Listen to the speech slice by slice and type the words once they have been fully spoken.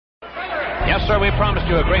Yes, sir, we promised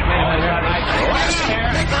you a great main event here tonight.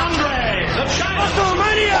 Andre, the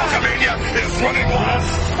WrestleMania! WrestleMania is running wild.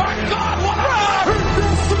 My God,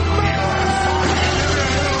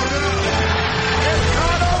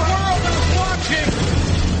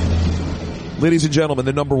 what Ladies and gentlemen,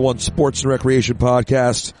 the number one sports and recreation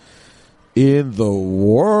podcast in the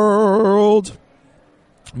world.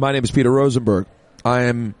 My name is Peter Rosenberg. I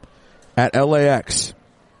am at LAX,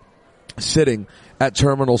 sitting at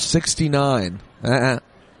Terminal 69,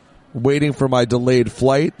 waiting for my delayed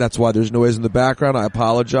flight. That's why there's noise in the background. I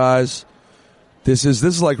apologize. This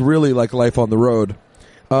is like really like life on the road.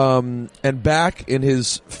 And back in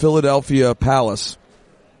his Philadelphia palace,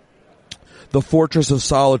 the Fortress of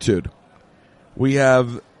Solitude, we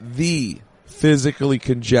have the physically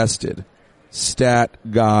congested stat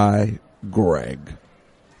guy, Greg.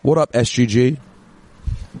 What up, SGG?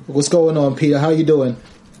 What's going on, Peter? How you doing?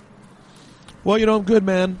 Well, you know, I'm good,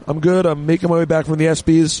 man. I'm good. I'm making my way back from the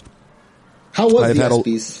ESPYs. How was the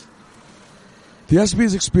ESPYs? The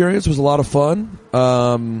ESPYs experience was a lot of fun.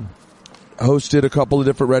 Hosted a couple of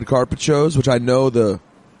different red carpet shows, which I know the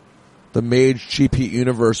Mage Cheap Heat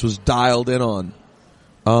universe was dialed in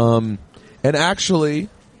on. And actually,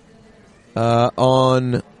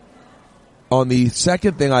 on the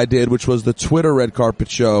second thing I did, which was the Twitter red carpet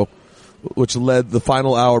show, which led the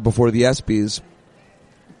final hour before the ESPYs,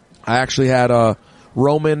 I actually had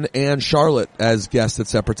Roman and Charlotte as guests at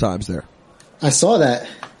separate times there. I saw that,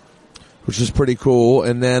 which is pretty cool.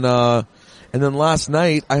 And then last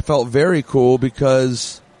night I felt very cool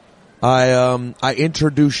because I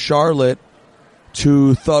introduced Charlotte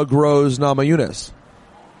to Thug Rose Namajunas.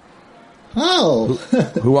 Oh,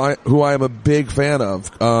 who I am a big fan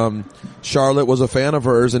of. Charlotte was a fan of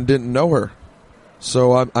hers and didn't know her,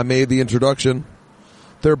 so I made the introduction.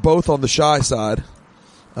 They're both on the shy side,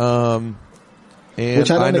 and which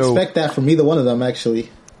I don't expect that from either one of them. Actually,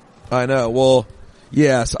 I know. Well,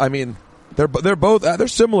 yes, I mean they're both they're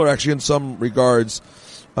similar actually in some regards.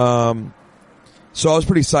 So I was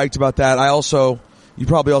pretty psyched about that. You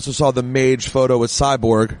probably also saw the Mage photo with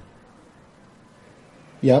Cyborg.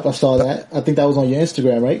 Yep, I saw that. I think that was on your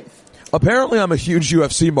Instagram, right? Apparently I'm a huge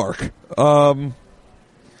UFC mark.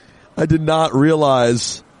 I did not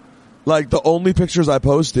realize, like, the only pictures I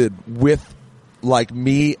posted with, like,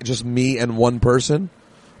 just me and one person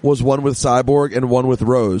was one with Cyborg and one with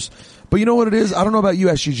Rose. But you know what it is? I don't know about you,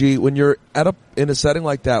 SGG. When you're in a setting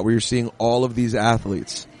like that where you're seeing all of these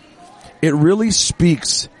athletes, it really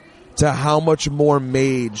speaks to how much more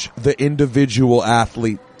Mage, the individual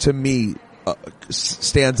athlete, to me,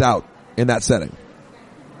 stands out in that setting.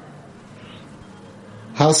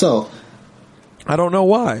 How so? I don't know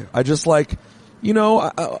why. I just like, you know,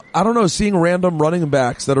 I don't know, seeing random running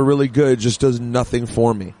backs that are really good just does nothing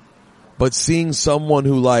for me. But seeing someone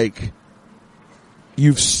who, like,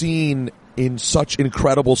 you've seen in such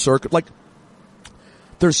incredible circuit, like,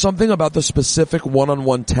 there's something about the specific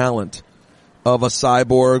one-on-one talent of a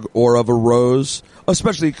Cyborg or of a Rose,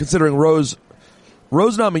 especially considering Rose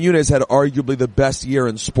Namajunas had arguably the best year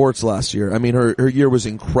in sports last year. I mean, her year was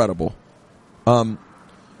incredible.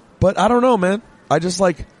 But I don't know, man. I just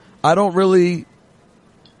I don't really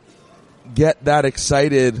get that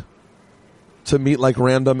excited to meet like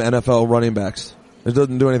random NFL running backs. It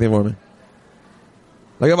doesn't do anything for me.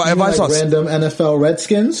 Like if I saw random NFL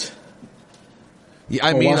Redskins. Yeah,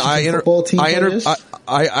 I mean, I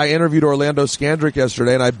interviewed Orlando Scandrick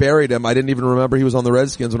yesterday and I buried him. I didn't even remember he was on the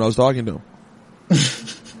Redskins when I was talking to him.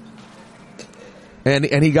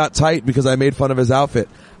 And he got tight because I made fun of his outfit.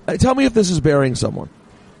 Tell me if this is burying someone.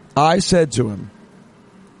 I said to him,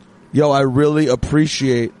 yo, I really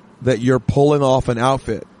appreciate that you're pulling off an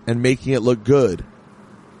outfit and making it look good.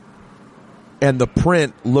 And the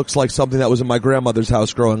print looks like something that was in my grandmother's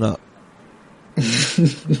house growing up.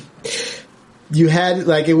 You had,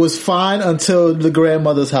 like, it was fine until the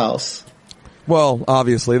grandmother's house. Well,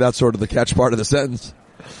 obviously, that's sort of the catch part of the sentence.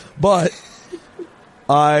 But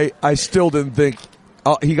I still didn't think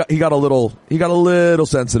he got a little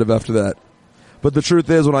sensitive after that. But the truth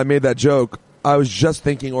is, when I made that joke, I was just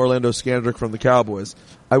thinking Orlando Scandrick from the Cowboys.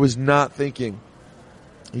 I was not thinking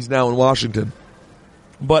he's now in Washington.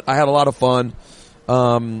 But I had a lot of fun.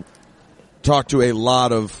 Talked to a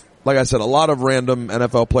lot of, like I said, a lot of random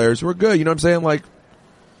NFL players who are good. You know what I'm saying? Like,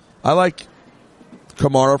 I like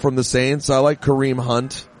Kamara from the Saints. I like Kareem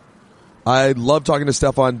Hunt. I love talking to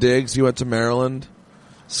Stephon Diggs. He went to Maryland.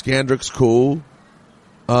 Scandrick's cool.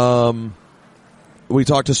 We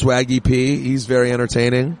talked to Swaggy P. He's very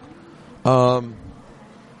entertaining.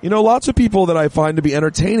 You know, lots of people that I find to be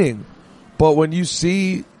entertaining. But when you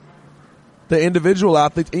see the individual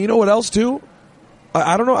athletes, and you know what else too?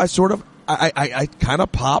 I don't know, I kind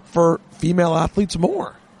of pop for female athletes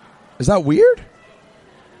more. Is that weird?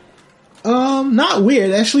 Not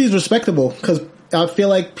weird. Actually, it's respectable because I feel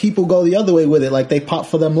like people go the other way with it. Like they pop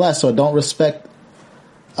for them less or don't respect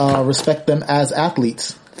them as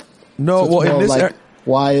athletes. No, so well, in this like,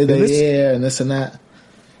 why are they here and this and that?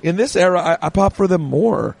 In this era, I pop for them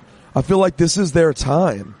more. I feel like this is their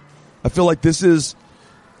time. I feel like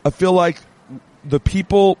the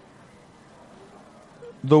people,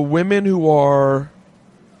 the women who are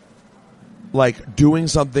like doing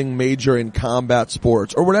something major in combat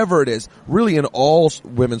sports or whatever it is, really in all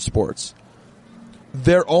women's sports,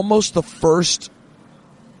 they're almost the first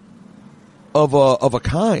of a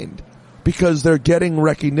kind because they're getting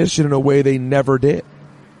recognition in a way they never did.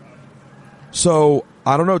 So,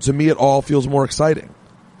 I don't know, to me it all feels more exciting.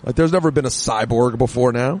 Like there's never been a cyborg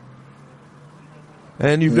before now.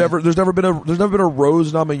 And there's never been a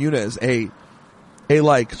Rose Namajunas, a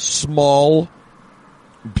like small,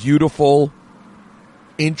 beautiful,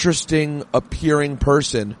 interesting appearing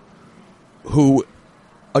person who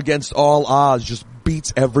against all odds just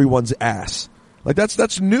beats everyone's ass. Like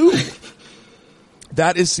that's new.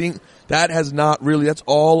 That's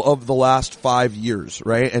all of the last 5 years,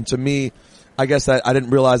 right? And to me, I guess that I didn't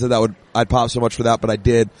realize I'd pop so much for that, but I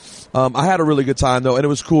did. I had a really good time though, and it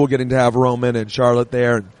was cool getting to have Roman and Charlotte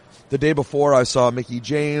there. And the day before I saw Mickie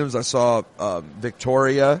James, I saw,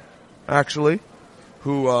 Victoria, actually,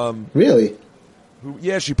 who, really?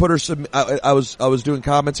 Yeah, she put her, I was doing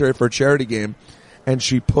commentary for a charity game, and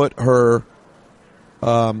she put her,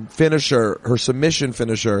 her submission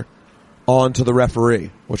finisher onto the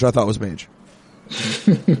referee, which I thought was mage.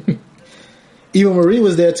 Eva Marie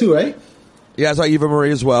was there too, right? Yeah, I saw Eva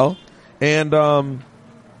Marie as well. And,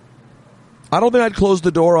 I don't think I'd close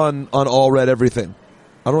the door on all red everything.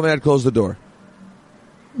 I don't think I'd close the door.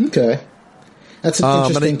 Okay. That's an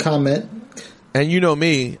interesting comment. And you know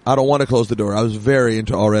me, I don't want to close the door. I was very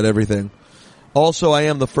into all red everything. Also, I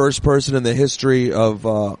am the first person in the history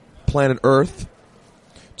of planet Earth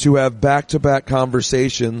to have back-to-back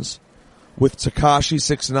conversations with Tekashi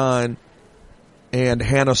 6ix9ine and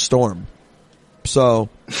Hannah Storm. So,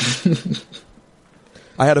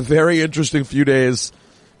 I had a very interesting few days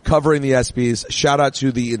covering the ESPYs. Shout out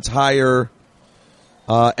to the entire,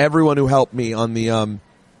 everyone who helped me on the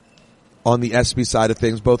ESPY side of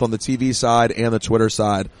things, both on the TV side and the Twitter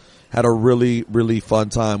side. Had a really, really fun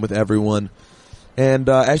time with everyone. And,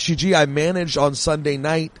 SGG, I managed on Sunday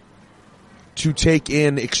night to take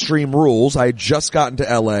in Extreme Rules. I had just gotten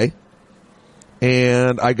to LA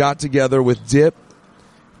and I got together with Dip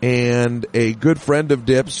and a good friend of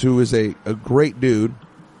Dip's who is a great dude.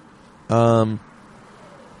 We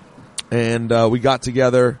got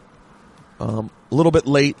together, a little bit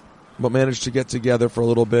late, but managed to get together for a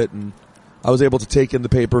little bit, and I was able to take in the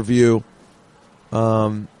pay-per-view.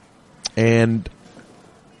 And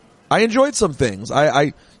I enjoyed some things.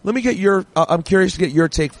 Let me get I'm curious to get your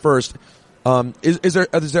take first. Is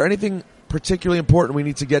there anything particularly important we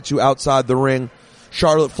need to get to outside the ring?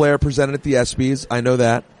 Charlotte Flair presented at the ESPYs. I know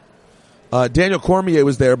that. Daniel Cormier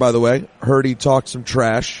was there, by the way. Heard he talked some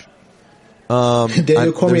trash.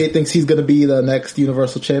 Daniel Cormier thinks he's going to be the next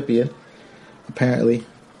Universal Champion. Apparently,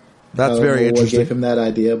 that's very interesting. What gave him that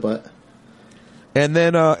idea? But and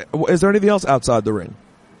then, is there anything else outside the ring?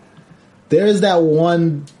 There is that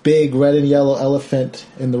one big red and yellow elephant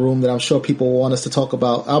in the room that I'm sure people want us to talk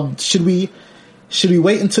about. Should we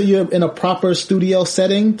wait until you're in a proper studio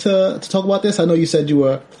setting to talk about this? I know you said you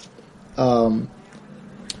were in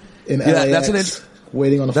LAX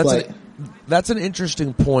waiting on a flight. That's an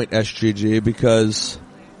interesting point, SGG, because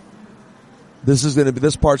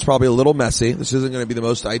this part's probably a little messy. This isn't going to be the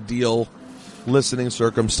most ideal listening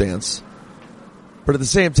circumstance. But at the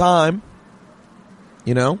same time,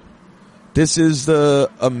 this is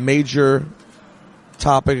a major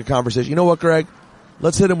topic of conversation. You know what, Greg?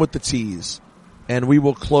 Let's hit him with the tease, and we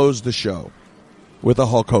will close the show with a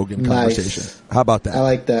Hulk Hogan conversation. Nice. How about that? I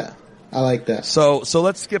like that. So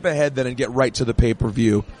let's skip ahead then and get right to the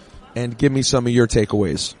pay-per-view. And give me some of your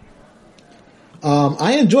takeaways.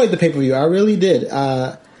 I enjoyed the pay-per-view. I really did.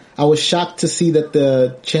 I was shocked to see that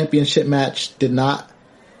the championship match did not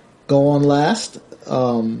go on last.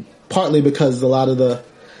 Partly because a lot of the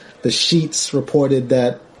sheets reported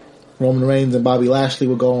that Roman Reigns and Bobby Lashley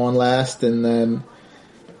would go on last. And then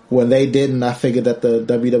when they didn't, I figured that the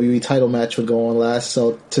WWE title match would go on last.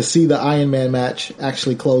 So to see the Iron Man match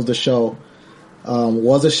actually close the show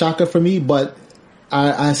was a shocker for me. But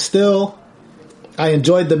I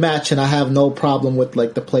enjoyed the match, and I have no problem with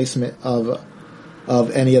like the placement of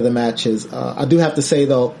any of the matches. I do have to say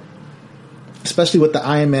though, especially with the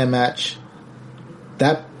Iron Man match,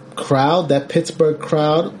 that crowd, that Pittsburgh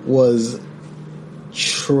crowd was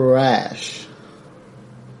trash.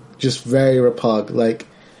 Just very repug. Like,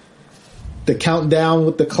 the countdown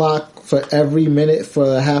with the clock for every minute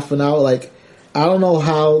for a half an hour, like, I don't know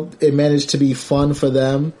how it managed to be fun for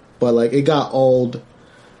them, but like, it got old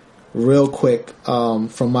real quick,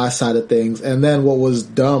 from my side of things. And then what was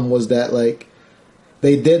dumb was that, like,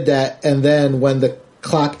 they did that, and then when the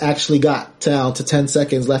clock actually got down to 10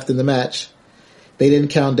 seconds left in the match, they didn't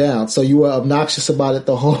count down. So you were obnoxious about it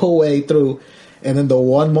the whole way through, and then the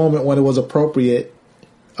one moment when it was appropriate,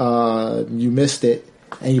 you missed it.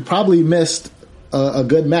 And you probably missed a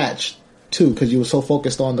good match, too, because you were so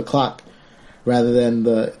focused on the clock rather than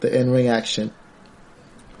the in-ring action.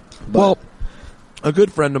 But well, a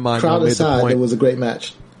good friend of mine crowd made aside, the point. it was a great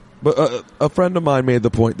match. But a friend of mine made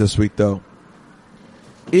the point this week, though.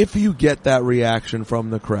 If you get that reaction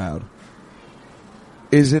from the crowd,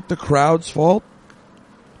 is it the crowd's fault?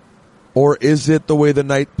 Or is it the way the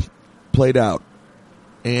night played out?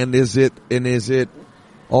 And is it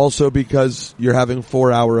also because you're having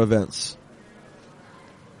 4-hour events?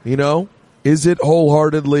 You know? Is it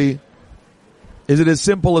as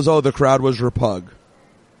simple as, oh, the crowd was repug?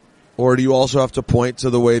 Or do you also have to point to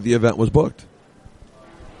the way the event was booked?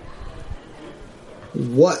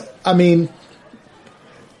 What? I mean,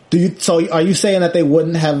 are you saying that they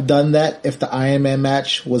wouldn't have done that if the Iron Man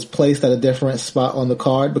match was placed at a different spot on the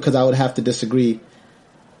card? Because I would have to disagree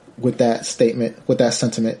with that statement, with that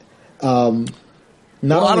sentiment. I don't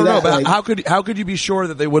know, but how could you be sure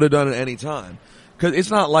that they would have done it any time? Because it's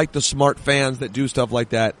not like the smart fans that do stuff like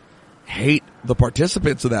that hate the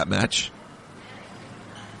participants of that match.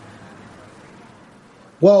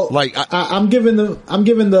 Well, like I'm giving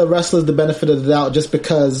the wrestlers the benefit of the doubt just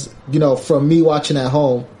because, you know, from me watching at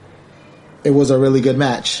home, it was a really good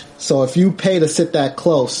match. So if you pay to sit that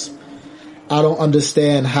close, I don't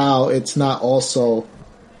understand how it's not also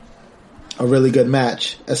a really good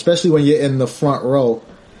match, especially when you're in the front row.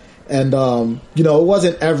 And, you know, it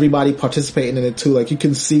wasn't everybody participating in it too. Like, you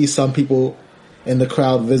can see some people in the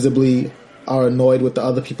crowd visibly are annoyed with the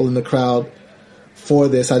other people in the crowd for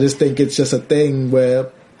this. I just think it's just a thing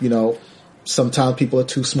where, you know, sometimes people are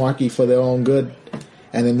too smarky for their own good.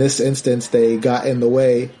 And in this instance, they got in the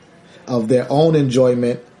way of their own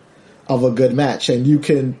enjoyment of a good match. And you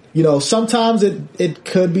can, you know, sometimes it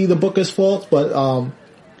could be the booker's fault, but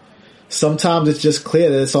sometimes it's just clear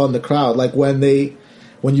that it's on the crowd. Like when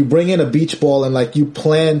you bring in a beach ball and like you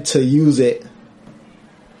plan to use it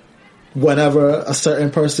whenever a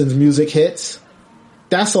certain person's music hits,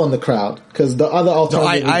 that's on the crowd, because the other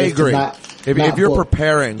alternative I is agree. If you're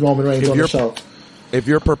preparing Roman Reigns on the show. If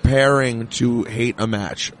you're preparing to hate a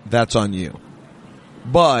match, that's on you.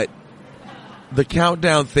 But the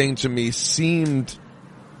countdown thing to me seemed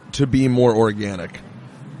to be more organic.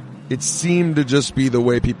 It seemed to just be the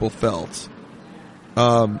way people felt.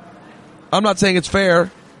 I'm not saying it's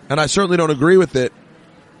fair, and I certainly don't agree with it.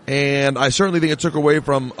 And I certainly think it took away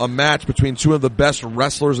from a match between two of the best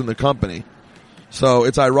wrestlers in the company. So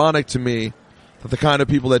it's ironic to me that the kind of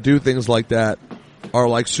people that do things like that are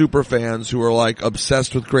like super fans who are like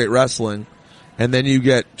obsessed with great wrestling, and then you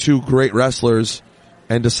get two great wrestlers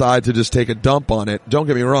and decide to just take a dump on it. Don't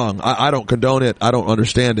get me wrong. I don't condone it. I don't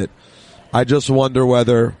understand it. I just wonder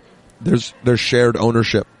whether there's shared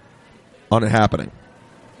ownership on it happening.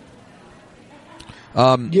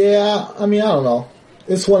 Yeah, I mean, I don't know.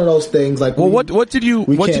 It's one of those things. Like, well, what did you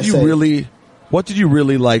really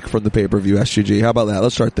like from the pay-per-view, SGG? How about that?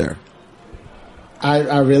 Let's start there.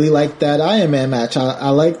 I really liked that Iron Man match. I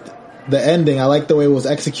liked the ending. I liked the way it was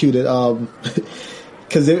executed.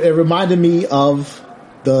 Because it reminded me of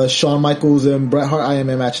the Shawn Michaels and Bret Hart Iron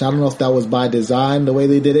Man match. And I don't know if that was by design, the way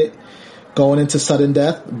they did it, going into sudden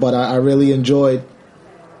death. But I really enjoyed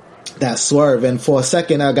that swerve. And for a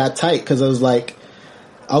second, I got tight because I was like,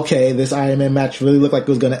 okay, this Iron Man match really looked like it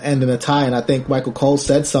was going to end in a tie. And I think Michael Cole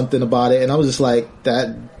said something about it. And I was just like,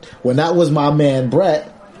 that when that was my man Bret,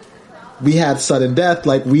 we had sudden death.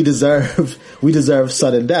 Like, we deserve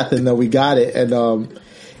sudden death. And then we got it. And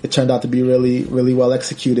it turned out to be really, really well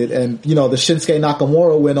executed. And, you know, the Shinsuke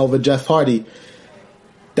Nakamura win over Jeff Hardy,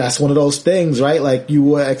 that's one of those things, right? Like, you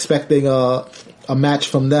were expecting a match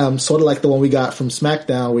from them, sort of like the one we got from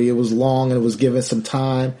SmackDown, where it was long and it was given some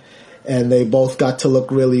time. And they both got to look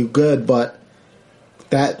really good, but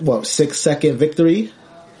that, 6-second victory,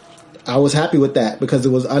 I was happy with that because it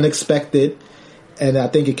was unexpected, and I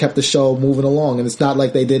think it kept the show moving along. And it's not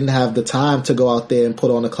like they didn't have the time to go out there and put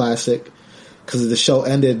on a classic, because the show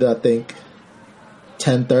ended, I think,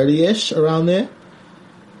 10:30-ish, around there.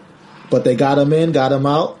 But they got him in, got him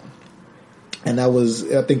out, and I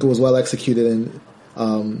think it was well executed. And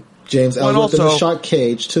James Well, Ellsworth in also- the shark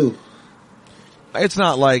cage too. It's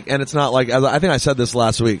not like, I think I said this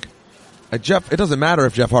last week. It doesn't matter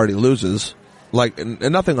if Jeff Hardy loses. Like, and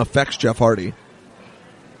nothing affects Jeff Hardy.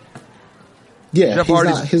 Yeah,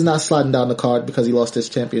 Jeff he's not sliding down the card because he lost his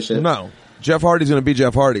championship. No. Jeff Hardy's going to be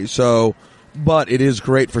Jeff Hardy. So, but it is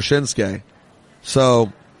great for Shinsuke.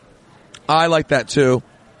 So, I like that too.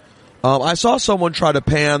 I saw someone try to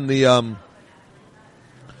pan the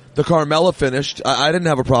Carmella finish. I didn't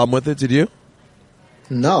have a problem with it. Did you?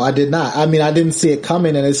 No, I did not. I mean, I didn't see it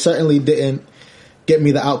coming, and it certainly didn't get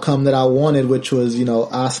me the outcome that I wanted, which was,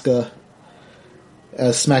 Asuka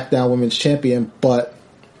as SmackDown Women's Champion. But,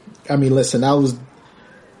 I mean, listen, that was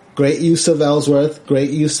great use of Ellsworth, great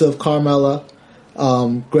use of Carmella,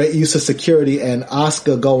 great use of security, and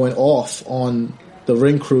Asuka going off on the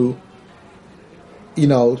ring crew.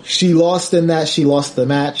 She lost in that. She lost the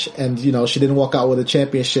match, and, she didn't walk out with a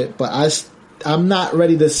championship. But I'm not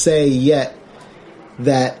ready to say yet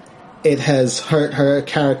that it has hurt her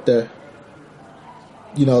character,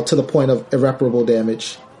 to the point of irreparable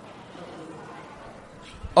damage.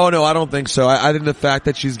 Oh, no, I don't think so. I think the fact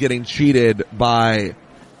that she's getting cheated by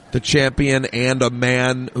the champion and a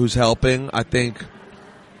man who's helping, I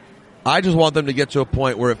just want them to get to a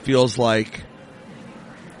point where it feels like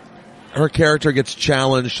her character gets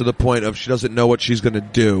challenged to the point of she doesn't know what she's going to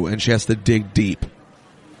do and she has to dig deep.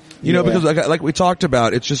 Because like we talked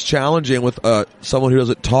about, it's just challenging with someone who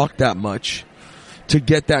doesn't talk that much to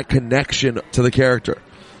get that connection to the character.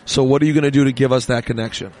 So what are you going to do to give us that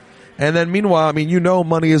connection? And then meanwhile, I mean,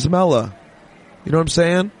 money is Mella. You know what I'm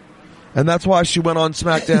saying? And that's why she went on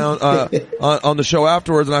SmackDown on the show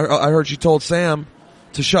afterwards, and I heard she told Sam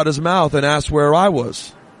to shut his mouth and ask where I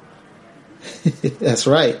was. That's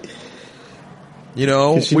right. She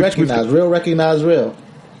recognized real.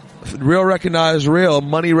 Real recognize real,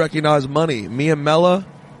 money recognize money. Me and Mella,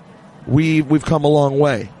 we've come a long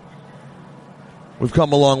way. We've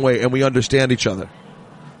come a long way, and we understand each other.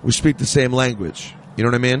 We speak the same language. You know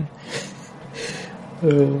what I mean?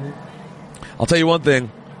 I'll tell you one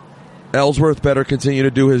thing. Ellsworth better continue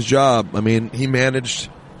to do his job. I mean, he managed,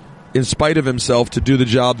 in spite of himself, to do the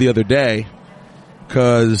job the other day.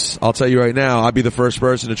 Because I'll tell you right now, I'd be the first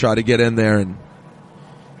person to try to get in there and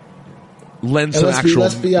lend some actual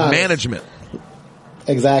management.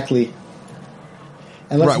 Exactly.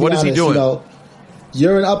 And let's be what honest, is he doing?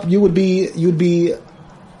 You'd be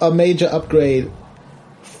a major upgrade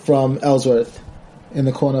from Ellsworth in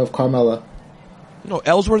the corner of Carmella. No,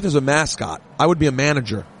 Ellsworth is a mascot. I would be a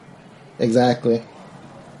manager. Exactly.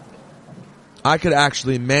 I could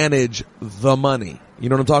actually manage the money. You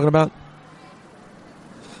know what I'm talking about?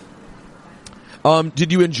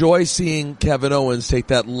 Did you enjoy seeing Kevin Owens take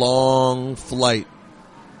that long flight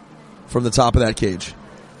from the top of that cage?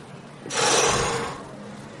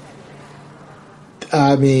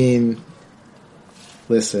 I mean,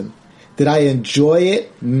 listen, did I enjoy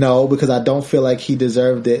it? No, because I don't feel like he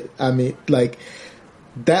deserved it. I mean,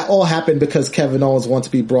 that all happened because Kevin Owens wants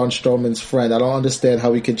to be Braun Strowman's friend. I don't understand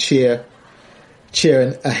how we could cheer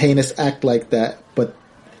a heinous act like that. But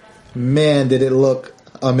man, did it look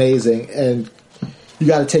amazing. And you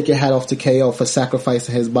got to take your hat off to KO for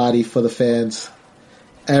sacrificing his body for the fans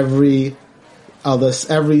every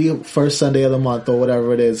first Sunday of the month or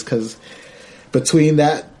whatever it is. Because between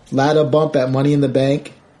that ladder bump at Money in the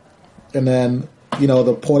Bank and then,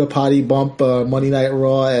 the porta potty bump, Monday Night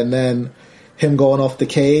Raw, and then him going off the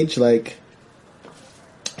cage,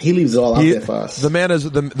 he leaves it all out there for us. The man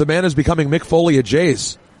is becoming Mick Foley at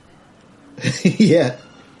Jay's. Yeah.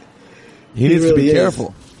 He needs really to be is.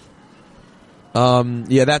 careful.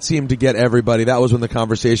 That seemed to get everybody. That was when the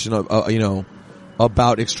conversation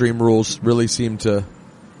about Extreme Rules really seemed to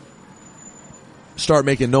start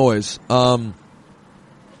making noise. How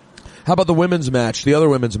about the women's match? The other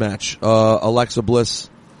women's match, Alexa Bliss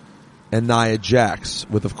and Nia Jax,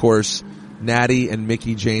 with of course Natty and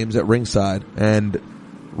Mickie James at ringside, and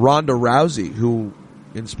Ronda Rousey, who,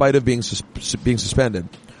 in spite of being suspended,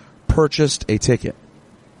 purchased a ticket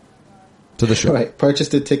to the show. Right,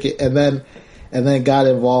 purchased a ticket and then got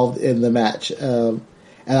involved in the match. And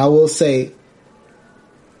I will say,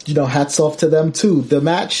 hats off to them too. The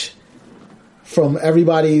match, from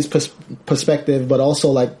everybody's perspective, but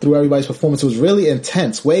also through everybody's performance, was really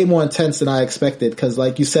intense, way more intense than I expected. Because,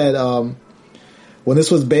 like you said, when this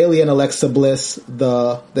was Bayley and Alexa Bliss,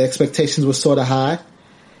 the expectations were sort of high,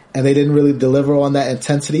 and they didn't really deliver on that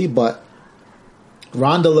intensity. But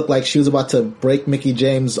Ronda looked like she was about to break Mickie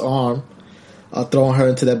James' arm, throwing her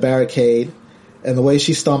into that barricade, and the way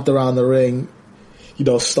she stomped around the ring,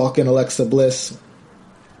 stalking Alexa Bliss,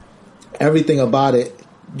 everything about it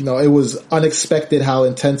it was unexpected how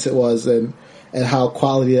intense it was and how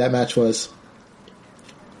quality that match was.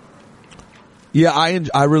 Yeah,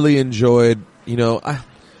 I really enjoyed,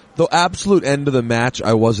 the absolute end of the match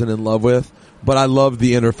I wasn't in love with, but I loved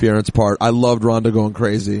the interference part. I loved Ronda going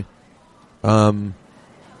crazy. I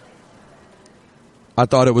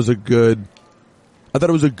thought it was a good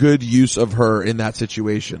use of her in that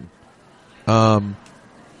situation. And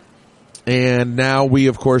now we,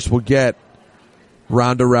 of course, will get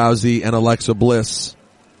Ronda Rousey and Alexa Bliss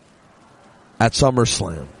at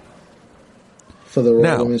SummerSlam. For the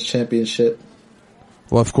Raw Women's Championship.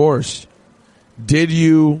 Well, of course. Did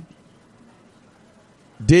you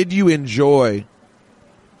enjoy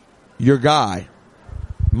your guy,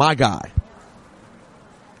 my guy,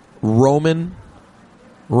 Roman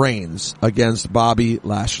Reigns against Bobby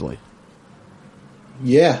Lashley?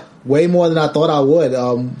 Yeah, way more than I thought I would,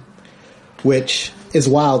 which is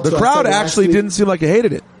wild. The crowd actually didn't seem like it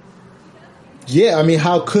hated it. Yeah, I mean,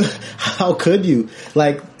 how could you?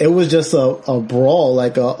 Like, it was just a brawl,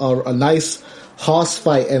 like a nice hoss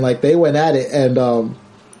fight, and like they went at it, and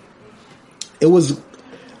it was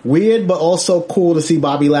weird but also cool to see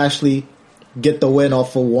Bobby Lashley get the win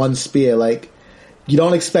off of one spear. Like, you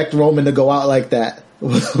don't expect Roman to go out like that,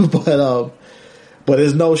 but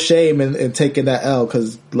there's no shame in taking that L,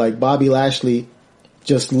 because like Bobby Lashley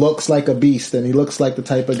just looks like a beast, and he looks like the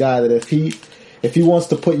type of guy that if he wants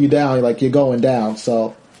to put you down, like, you're going down.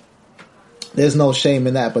 So there's no shame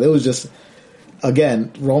in that. But it was just,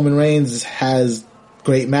 again, Roman Reigns has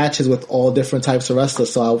great matches with all different types of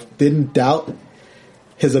wrestlers, so I didn't doubt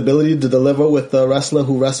his ability to deliver with a wrestler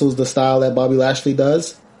who wrestles the style that Bobby Lashley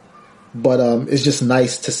does. But it's just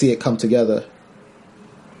nice to see it come together.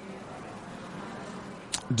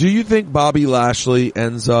 Do you think Bobby Lashley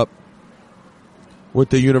ends up with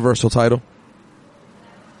the Universal title?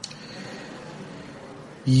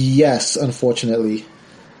 Yes, unfortunately.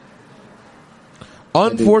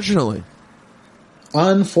 Unfortunately,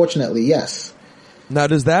 yes. Now,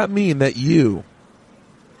 does that mean that you,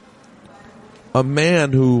 a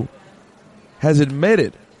man who has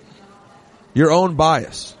admitted your own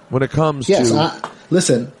bias when it comes to...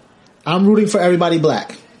 Listen, I'm rooting for everybody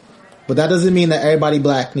black, but that doesn't mean that everybody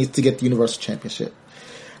black needs to get the Universal Championship.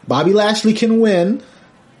 Bobby Lashley can win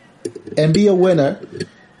and be a winner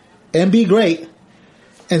and be great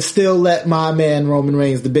and still let my man Roman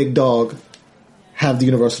Reigns, the big dog, have the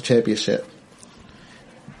Universal Championship.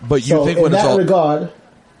 But you think when in it's that all... regard,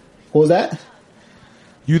 what was that?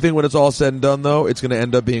 You think when it's all said and done, though, it's going to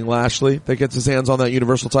end up being Lashley that gets his hands on that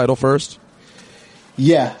Universal title first?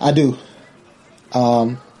 Yeah, I do.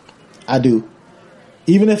 I do.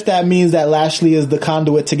 Even if that means that Lashley is the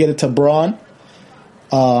conduit to get it to Braun,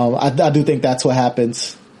 I do think that's what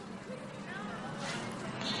happens.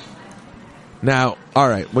 Now, all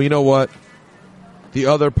right. Well, you know what? The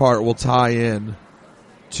other part will tie in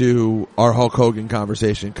to our Hulk Hogan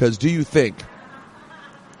conversation. Because do you think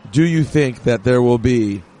that there will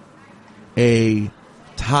be a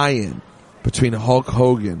tie-in between Hulk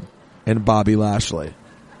Hogan and Bobby Lashley?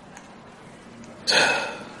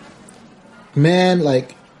 Man,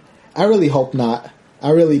 like, I really hope not.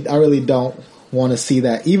 I really don't want to see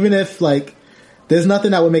that. Even if, like, there's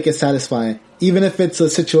nothing that would make it satisfying. Even if it's a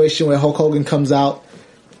situation where Hulk Hogan comes out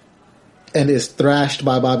and is thrashed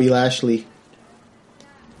by Bobby Lashley,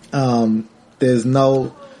 there's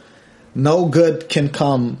no good can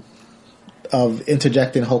come of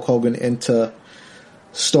interjecting Hulk Hogan into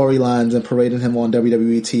storylines and parading him on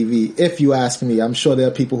WWE TV. If you ask me, I'm sure there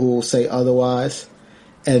are people who will say otherwise,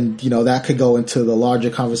 and that could go into the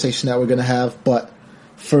larger conversation that we're going to have. But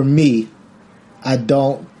for me, I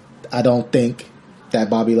don't think that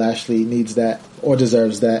Bobby Lashley needs that or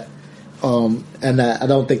deserves that, and that I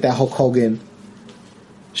don't think that Hulk Hogan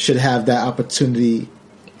should have that opportunity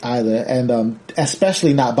either, and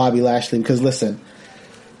especially not Bobby Lashley, because listen,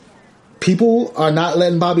 people are not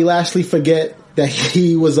letting Bobby Lashley forget that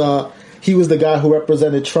he was the guy who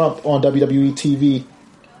represented Trump on WWE TV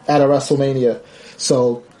at a WrestleMania.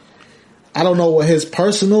 So I don't know what his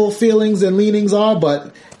personal feelings and leanings are,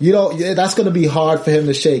 but that's going to be hard for him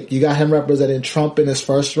to shake. You got him representing Trump in his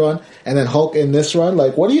first run, and then Hulk in this run.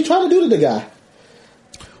 Like, what are you trying to do to the guy?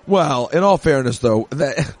 Well, in all fairness, though,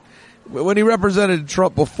 when he represented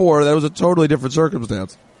Trump before, that was a totally different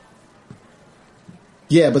circumstance.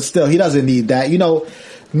 Yeah, but still, he doesn't need that.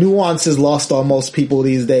 Nuance is lost on most people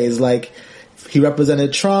these days. Like, he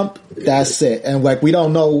represented Trump, that's it. And, like, we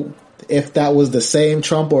don't know if that was the same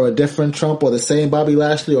Trump or a different Trump or the same Bobby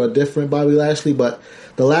Lashley or a different Bobby Lashley, but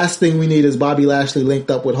the last thing we need is Bobby Lashley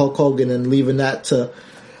linked up with Hulk Hogan and leaving that to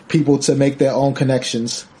people to make their own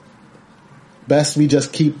connections. best we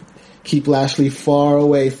just keep Lashley far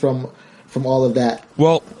away from all of that.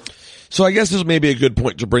 Well, so I guess this may be a good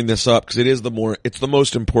point to bring this up because it's the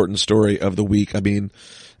most important story of the week. I mean,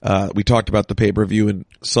 we talked about the pay-per-view in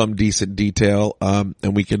some decent detail,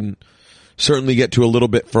 and we can certainly get to a little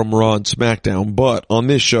bit from Raw and SmackDown, but on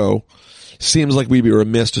this show, seems like we'd be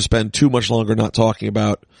remiss to spend too much longer not talking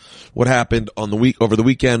about what happened over the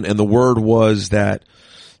weekend, and the word was that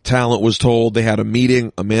talent was told they had a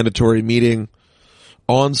mandatory meeting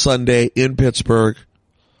on Sunday in Pittsburgh,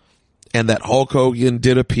 and that Hulk Hogan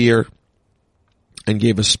did appear and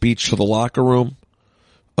gave a speech to the locker room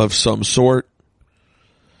of some sort.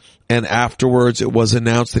 And afterwards, it was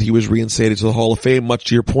announced that he was reinstated to the Hall of Fame. Much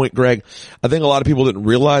to your point, Greg, I think a lot of people didn't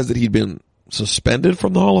realize that he'd been suspended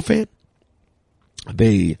from the Hall of Fame.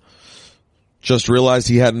 They just realized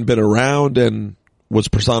he hadn't been around and was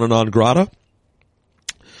persona non grata.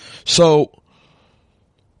 So,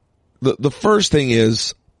 the first thing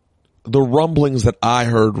is, the rumblings that I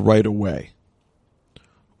heard right away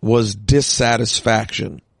was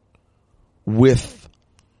dissatisfaction with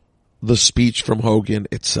the speech from Hogan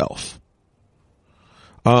itself.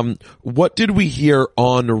 What did we hear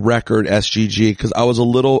on record, SGG? Because I was a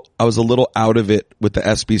little out of it with the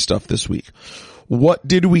SB stuff this week. What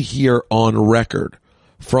did we hear on record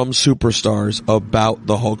from superstars about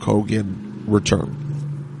the Hulk Hogan return?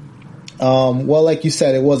 Well, like you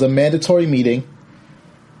said, it was a mandatory meeting.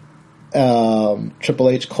 Triple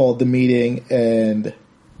H called the meeting and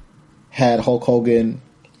had Hulk Hogan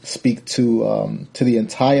speak to the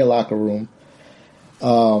entire locker room.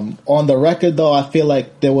 On the record, though, I feel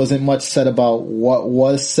like there wasn't much said about what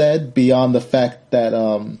was said beyond the fact that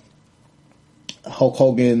Hulk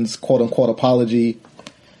Hogan's quote-unquote apology,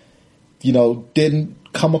 didn't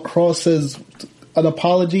come across as an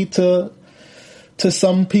apology to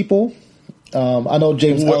some people. I know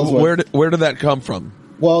James Ellsworth. Where did that come from?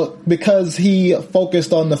 Well, because he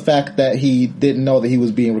focused on the fact that he didn't know that he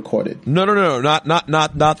was being recorded. No,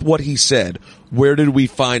 not what he said. Where did we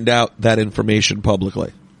find out that information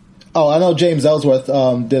publicly? Oh, I know James Ellsworth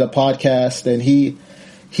did a podcast, and he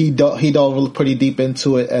dove pretty deep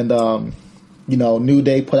into it, and New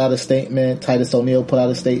Day put out a statement, Titus O'Neil put out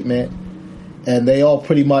a statement, and they all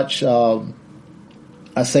pretty much are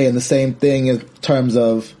saying the same thing in terms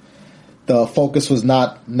of the focus was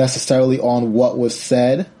not necessarily on what was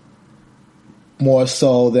said, more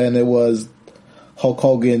so than it was Hulk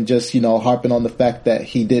Hogan just, harping on the fact that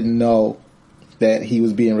he didn't know that he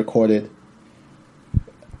was being recorded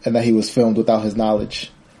and that he was filmed without his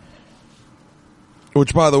knowledge.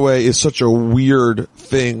 Which, by the way, is such a weird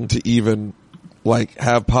thing to even,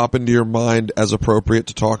 have pop into your mind as appropriate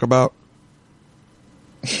to talk about.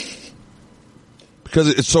 Because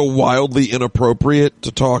it's so wildly inappropriate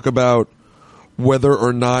to talk about whether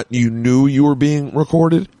or not you knew you were being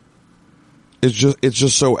recorded. It's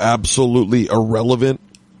just so absolutely irrelevant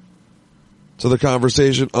to the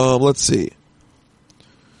conversation. Let's see.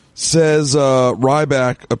 Says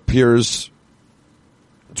Ryback appears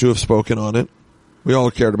to have spoken on it. We all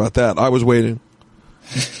cared about that. I was waiting.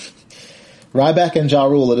 Ryback and Ja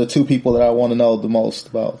Rule are the two people that I want to know the most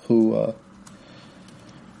about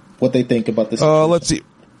what they think about this. Let's see.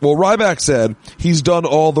 Well, Ryback said he's done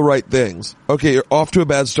all the right things. Okay, you're off to a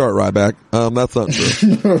bad start, Ryback. That's not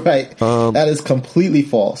true. Right. That is completely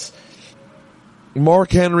false.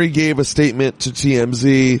 Mark Henry gave a statement to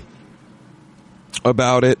TMZ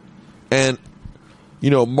about it. And,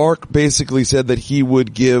 Mark basically said that he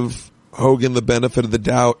would give Hogan the benefit of the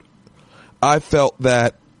doubt. I felt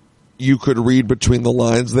that you could read between the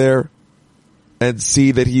lines there and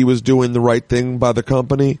see that he was doing the right thing by the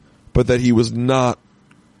company, but that he was not.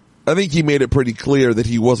 I think he made it pretty clear that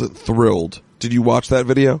he wasn't thrilled. Did you watch that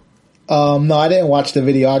video? No, I didn't watch the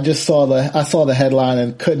video. I just saw the headline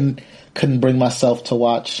and couldn't bring myself to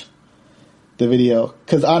watch the video.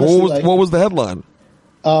 Cause honestly, what was the headline?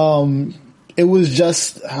 It was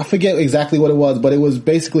just, I forget exactly what it was, but it was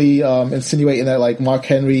basically, insinuating that Mark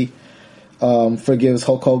Henry, forgives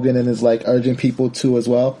Hulk Hogan and is urging people to as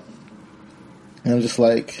well. And I'm just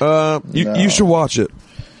you should watch it.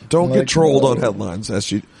 Don't get trolled on headlines,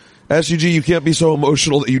 SGG, you can't be so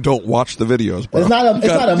emotional that you don't watch the videos, bro. It's not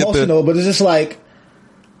emotional, but it's just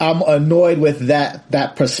I'm annoyed with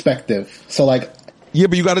that perspective. So yeah,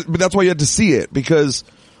 but that's why you had to see it, because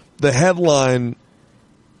the headline,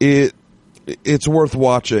 it's worth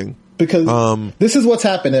watching. Because this is what's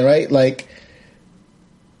happening, right?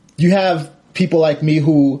 You have people like me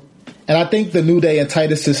who, and I think the New Day and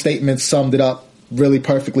Titus's statement summed it up really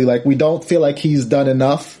perfectly. We don't feel like he's done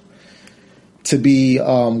enough to be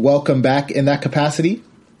welcome back in that capacity.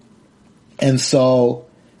 And so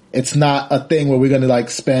It's not a thing where we're going to like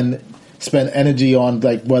spend energy on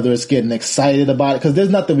like whether it's getting excited about it, because there's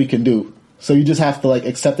nothing we can do. So you just have to like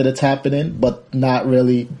accept that it's happening, but not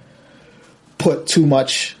really put too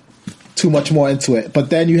much more into it. But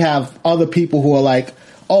then you have other people who are like,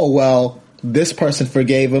 oh, well, this person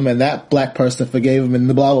forgave him and that black person forgave him and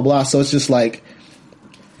blah, blah, blah. So it's just like,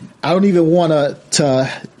 I don't even want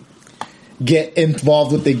to get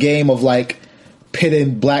involved with the game of like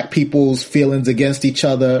pitting black people's feelings against each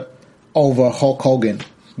other over Hulk Hogan.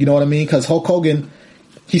 You know what I mean? Because Hulk Hogan,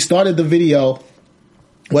 he started the video,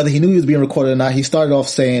 whether he knew he was being recorded or not, he started off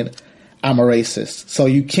saying, I'm a racist. So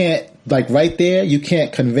you can't, like right there, you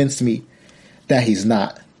can't convince me that he's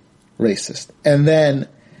not racist. And then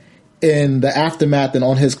in the aftermath and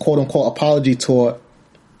on his quote unquote apology tour,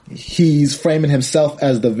 he's framing himself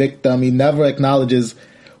as the victim. He never acknowledges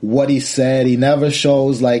what he said. He never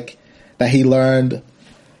shows like that he learned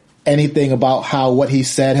anything about how what he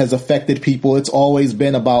said has affected people. It's always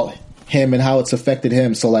been about him and how it's affected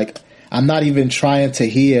him. So like, I'm not even trying to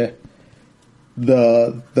hear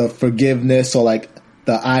the forgiveness or like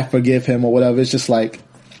the I forgive him or whatever. It's just like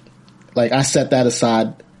I set that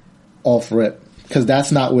aside off rip, because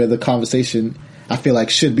that's not where the conversation I feel like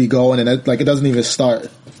should be going, and it doesn't even start.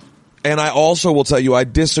 And I also will tell you, I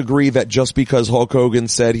disagree that just because Hulk Hogan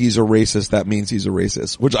said he's a racist, that means he's a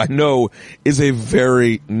racist, which I know is a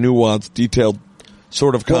very nuanced, detailed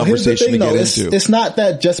sort of conversation to get into. It's not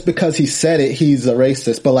that just because he said it, he's a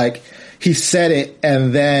racist, but like he said it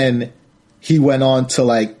and then he went on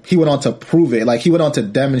to prove it. Like he went on to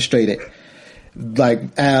demonstrate it, like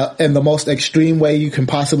in the most extreme way you can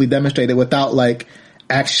possibly demonstrate it without like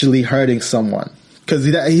actually hurting someone. Because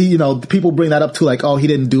he, you know, people bring that up too, like, oh, he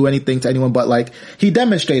didn't do anything to anyone, but like he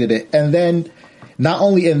demonstrated it. And then not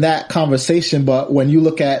only in that conversation, but when you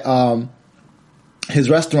look at his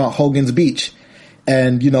restaurant, Hogan's Beach,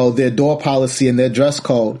 and you know their door policy and their dress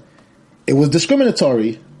code, it was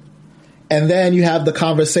discriminatory. And then you have the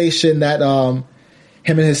conversation that him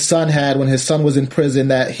and his son had when his son was in prison,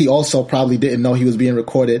 that he also probably didn't know he was being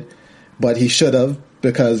recorded, but he should have,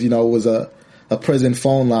 because you know it was a prison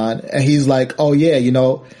phone line. And he's like, oh yeah, you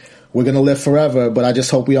know, we're going to live forever, but I just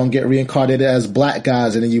hope we don't get reincarnated as black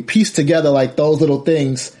guys. And then you piece together like those little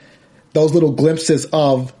things, those little glimpses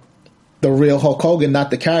of the real Hulk Hogan,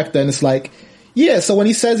 not the character. And it's like, yeah, so when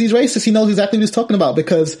he says he's racist, he knows exactly what he's talking about,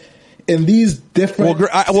 because in these different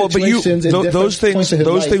situations, those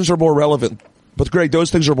things are more relevant. But Greg, those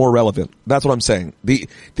things are more relevant. That's what I'm saying. The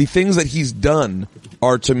things that he's done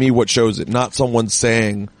are to me what shows it, not someone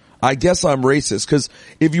saying, I guess I'm racist. Because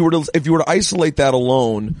if you were to isolate that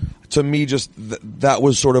alone, to me, just that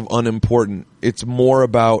was sort of unimportant. It's more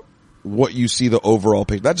about what you see the overall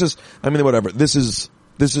picture. That's just, I mean, whatever. This is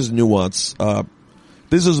nuance.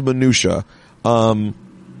 This is minutia. The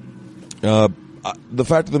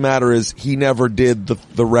fact of the matter is, he never did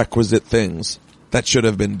the requisite things that should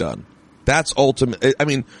have been done. That's ultimate. I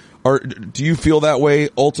mean, do you feel that way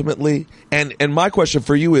ultimately? And my question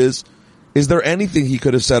for you is there anything he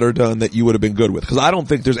could have said or done that you would have been good with? Because I don't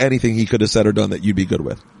think there's anything he could have said or done that you'd be good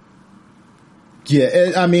with.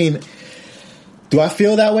 Yeah, I mean, do I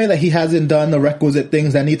feel that way, that he hasn't done the requisite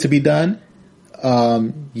things that need to be done?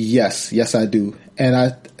 Yes, I do.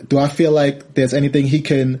 And do I feel like there's anything he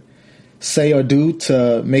can say or do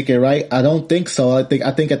to make it right? I don't think so. I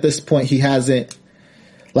think at this point he hasn't,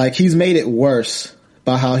 like, he's made it worse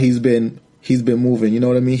by how he's been moving. You know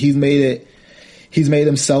what I mean? He's made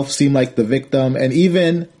himself seem like the victim, and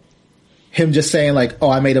even him just saying like, oh,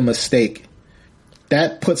 I made a mistake,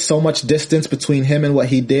 that puts so much distance between him and what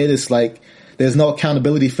he did. It's like there's no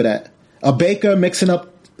accountability for that. A baker mixing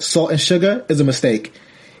up salt and sugar is a mistake.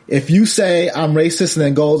 If you say I'm racist and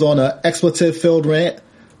then goes on an expletive filled rant,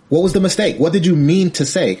 what was the mistake? What did you mean to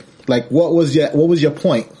say? Like, what was your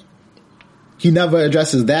point? He never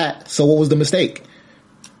addresses that. So what was the mistake?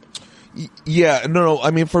 Yeah, no.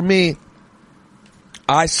 I mean, for me,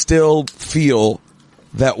 I still feel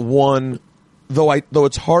that though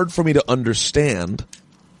it's hard for me to understand,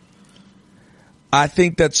 I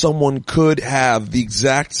think that someone could have the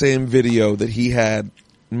exact same video that he had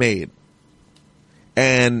made,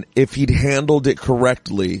 and if he'd handled it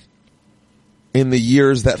correctly in the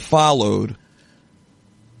years that followed,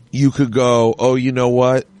 you could go, oh, you know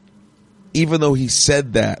what? Even though he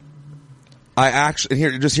said that,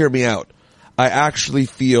 just hear me out. I actually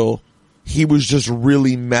feel he was just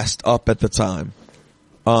really messed up at the time.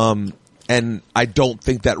 And I don't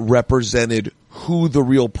think that represented who the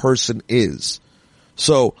real person is.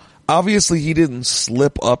 So obviously he didn't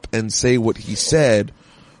slip up and say what he said,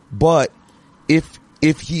 but if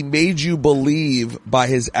he made you believe by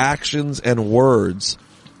his actions and words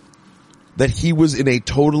that he was in a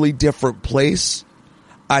totally different place,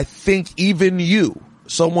 I think even you,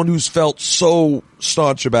 someone who's felt so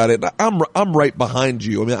staunch about it, I'm right behind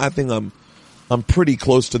you. I mean, I think I'm pretty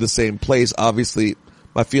close to the same place. Obviously,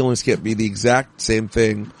 my feelings can't be the exact same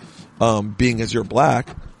thing, being as you're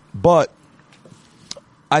black, but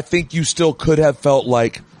I think you still could have felt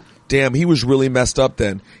like, damn, he was really messed up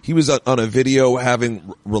then. He was on a video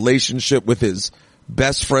having relationship with his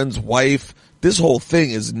best friend's wife. This whole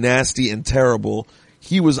thing is nasty and terrible.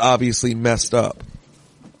 He was obviously messed up.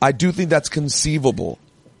 I do think that's conceivable.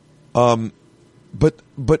 But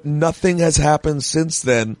nothing has happened since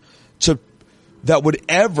then that would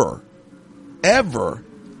ever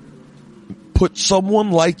put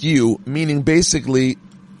someone like you, meaning basically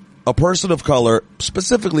a person of color,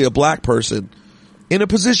 specifically a black person, in a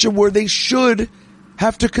position where they should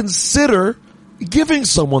have to consider giving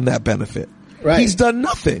someone that benefit. Right. He's done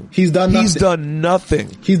nothing. He's done nothing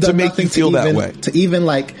to make you feel that way. To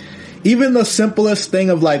even the simplest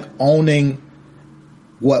thing of like owning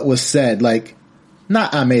what was said, like,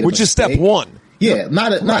 not I made a mistake. Which is step one. Yeah,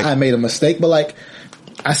 not I made a mistake, but like,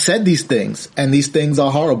 I said these things, and these things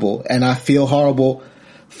are horrible, and I feel horrible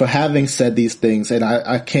for having said these things, and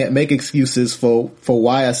I can't make excuses for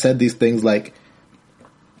why I said these things, like,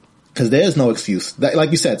 because there is no excuse.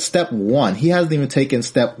 Like you said, step one, he hasn't even taken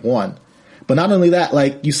step one. But not only that,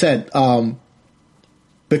 like you said,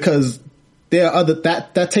 because there are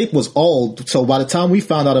that tape was old, so by the time we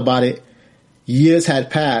found out about it, years had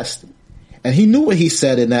passed, and he knew what he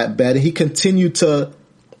said in that bed, and he continued to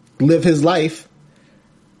live his life.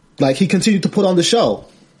 Like, he continued to put on the show.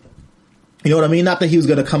 You know what I mean? Not that he was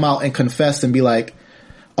going to come out and confess and be like,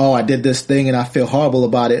 oh, I did this thing and I feel horrible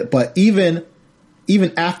about it. But even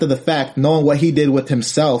after the fact, knowing what he did with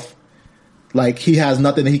himself, like, he has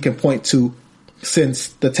nothing that he can point to since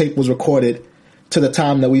the tape was recorded to the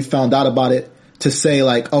time that we found out about it to say,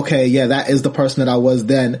 like, okay, yeah, that is the person that I was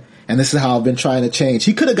then, and this is how I've been trying to change.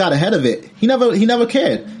 He could have got ahead of it. He never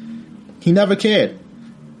cared. He never cared.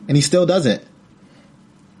 And he still doesn't.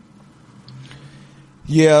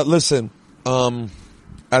 Yeah, listen,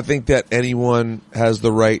 I think that anyone has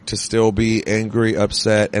the right to still be angry,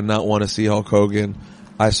 upset, and not want to see Hulk Hogan.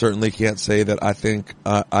 I certainly can't say that I think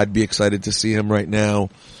I'd be excited to see him right now.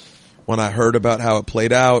 When I heard about how it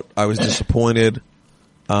played out, I was disappointed.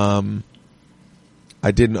 I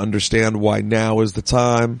didn't understand why now is the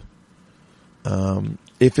time.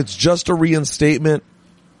 If it's just a reinstatement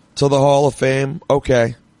to the Hall of Fame,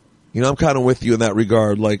 okay. You know, I'm kind of with you in that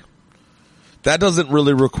regard. Like, that doesn't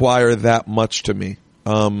really require that much to me.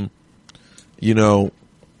 You know,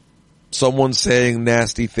 someone saying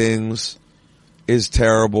nasty things is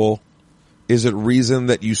terrible. Is it reason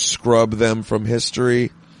that you scrub them from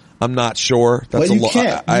history? I'm not sure. That's but you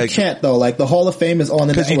can't. You can't though. Like, the Hall of Fame is on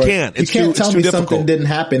the network. Because you can't. You can't tell me something didn't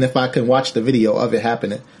happen if I can watch the video of it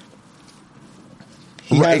happening.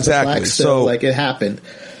 He has exactly. The plaque still, so, like, it happened.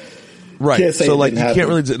 Right. So, like, you can't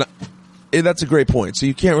really deny. That's a great point. So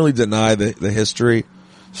you can't really deny the history.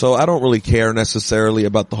 So I don't really care necessarily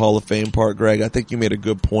about the Hall of Fame part, Greg. I think you made a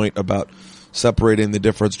good point about separating the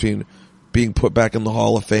difference between being put back in the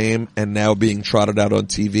Hall of Fame and now being trotted out on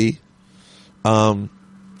TV.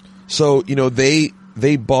 So, you know, they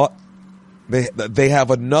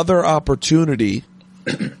have another opportunity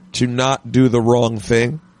to not do the wrong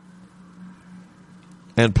thing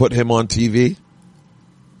and put him on TV.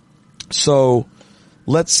 So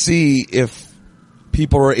let's see if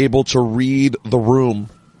people are able to read the room,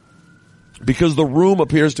 because the room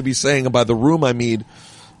appears to be saying, and by the room I mean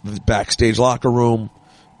the backstage locker room,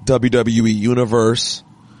 WWE universe,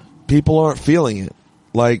 people aren't feeling it.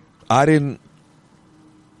 Like, the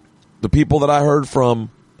people that I heard from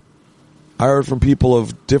people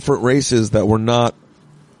of different races that were not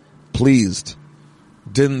pleased,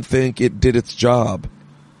 didn't think it did its job.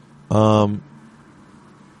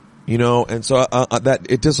 You know, and so that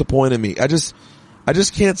it disappointed me. I just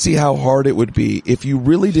can't see how hard it would be if you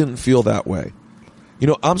really didn't feel that way. You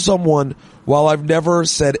know, I'm someone, while I've never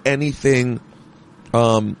said anything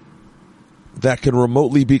that can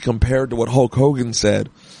remotely be compared to what Hulk Hogan said,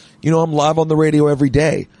 you know, I'm live on the radio every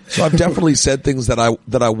day. So I've definitely said things that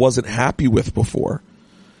I wasn't happy with before.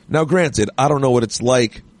 Now, granted, I don't know what it's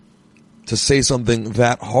like to say something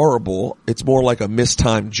that horrible. It's more like a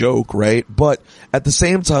mistimed joke, right? But at the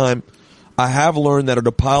same time, I have learned that an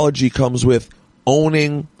apology comes with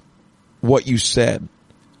owning what you said.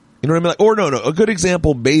 You know what I mean? Like, or no, a good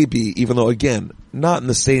example maybe, even though, again, not in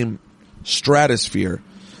the same stratosphere.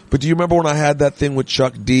 But do you remember when I had that thing with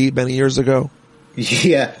Chuck D many years ago?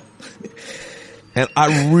 Yeah. And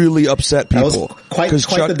I really upset people. That was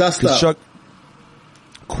quite the dust up.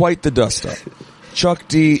 quite the dust up. Chuck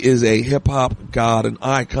D is a hip hop god, an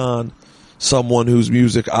icon, someone whose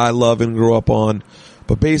music I love and grew up on.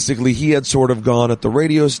 But basically, he had sort of gone at the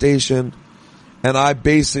radio station, and I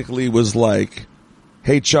basically was like,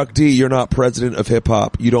 hey, Chuck D, you're not president of hip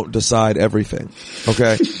hop. You don't decide everything.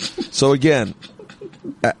 Okay? So again,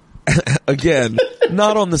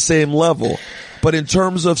 not on the same level, but in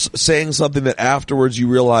terms of saying something that afterwards you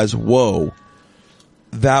realize, whoa,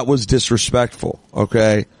 that was disrespectful.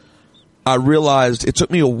 Okay? I realized it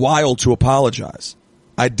took me a while to apologize.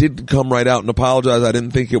 I didn't come right out and apologize. I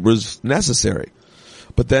didn't think it was necessary.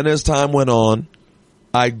 But then as time went on,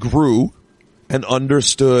 I grew and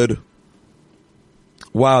understood,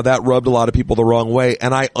 wow, that rubbed a lot of people the wrong way,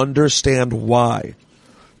 and I understand why.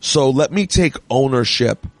 So let me take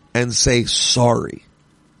ownership and say sorry.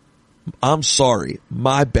 I'm sorry.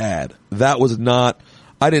 My bad. That was not,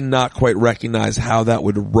 I did not quite recognize how that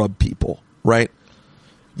would rub people, right?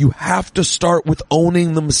 You have to start with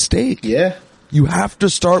owning the mistake. Yeah. You have to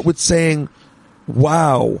start with saying,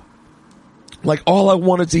 wow. Like, all I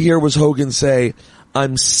wanted to hear was Hogan say,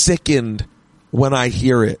 I'm sickened when I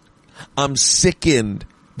hear it. I'm sickened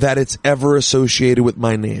that it's ever associated with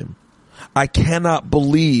my name. I cannot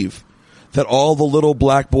believe that all the little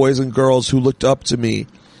black boys and girls who looked up to me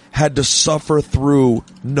had to suffer through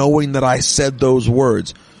knowing that I said those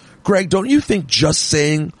words. Greg, don't you think just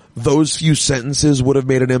saying those few sentences would have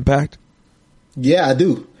made an impact? Yeah, I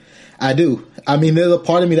do. I mean, there's a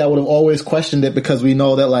part of me that would have always questioned it because we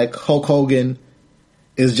know that, like, Hulk Hogan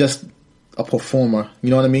is just a performer. You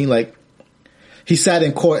know what I mean? Like, he sat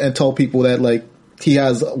in court and told people that, like,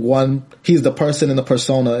 he's the person and the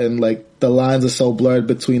persona, and, like, the lines are so blurred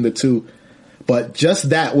between the two. But just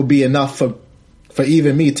that would be enough for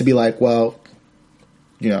even me to be like, well,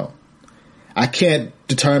 you know, I can't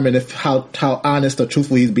determine how honest or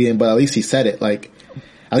truthful he's being, but at least he said it. Like,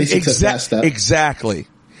 at least he took that step.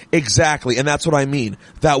 Exactly. And that's what I mean.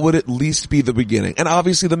 That would at least be the beginning. And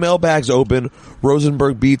obviously the mailbag's open.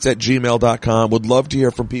 rosenbergbeats@gmail.com. Would love to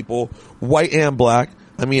hear from people, white and black.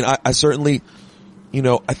 I mean, I certainly, you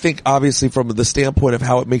know, I think obviously from the standpoint of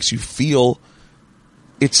how it makes you feel,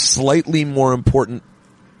 it's slightly more important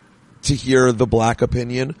to hear the black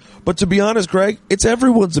opinion. But to be honest, Greg, it's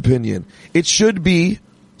everyone's opinion. It should be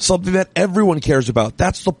something that everyone cares about.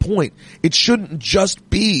 That's the point. It shouldn't just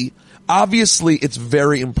be, obviously it's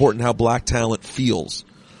very important how black talent feels.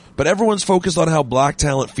 But everyone's focused on how black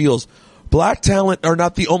talent feels. Black talent are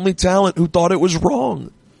not the only talent who thought it was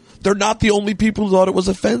wrong. They're not the only people who thought it was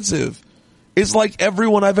offensive. It's like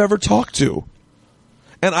everyone I've ever talked to.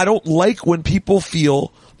 And I don't like when people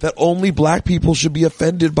feel that only black people should be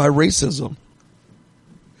offended by racism.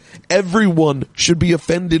 Everyone should be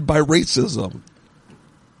offended by racism.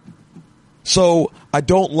 So I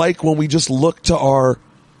don't like when we just look to our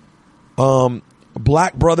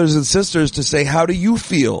black brothers and sisters to say, how do you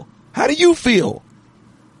feel? How do you feel?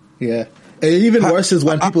 Yeah. And even worse is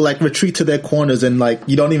when people like retreat to their corners and like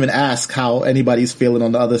you don't even ask how anybody's feeling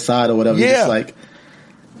on the other side or whatever. Yeah. You're just like,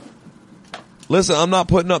 listen, I'm not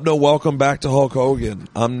putting up no welcome back to Hulk Hogan.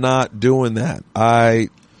 I'm not doing that.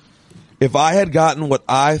 If I had gotten what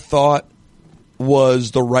I thought was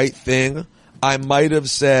the right thing, I might have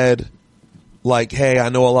said, like, hey, I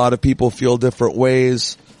know a lot of people feel different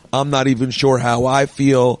ways. I'm not even sure how I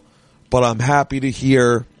feel, but I'm happy to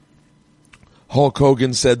hear Hulk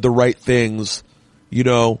Hogan said the right things. You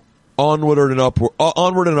know, onward and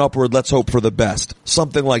upward. Let's hope for the best.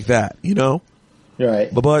 Something like that, you know?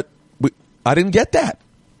 right. But I didn't get that.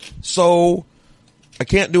 So I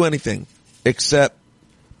can't do anything except,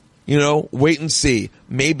 you know, wait and see.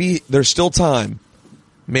 Maybe there's still time.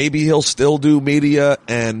 Maybe he'll still do media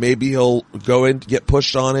and maybe he'll go in, get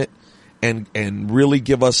pushed on it and really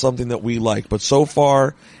give us something that we like. But so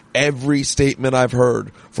far, every statement I've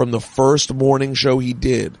heard from the first morning show he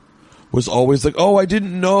did was always like, oh, I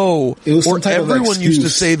didn't know. It was or some type of everyone used to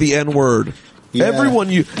excuse. say the N-word. Yeah.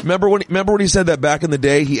 Remember when he said that back in the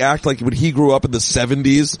day? He acted like when he grew up in the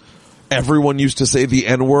 70s, everyone used to say the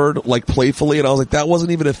N-word, like playfully, and I was like, that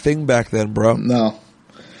wasn't even a thing back then, bro. No.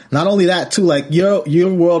 Not only that, too, like,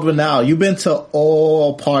 you're world renowned. You've been to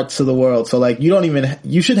all parts of the world. So, like,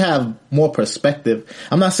 you should have more perspective.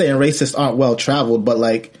 I'm not saying racists aren't well traveled, but,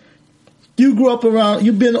 like, you've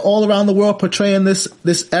been all around the world portraying this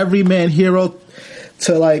everyman hero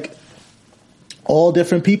to, like, all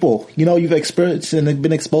different people. You know, you've experienced and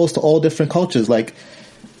been exposed to all different cultures. Like,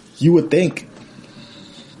 you would think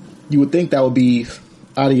that would be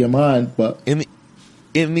out of your mind, but in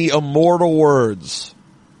the immortal words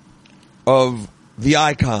of the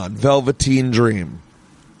icon, Velveteen Dream.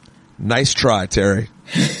 Nice try, Terry.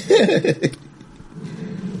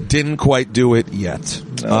 Didn't quite do it yet.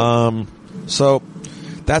 No. So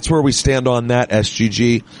that's where we stand on that,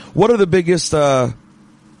 SGG. What are the biggest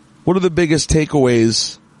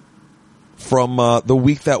takeaways from the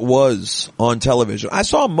week that was on television? I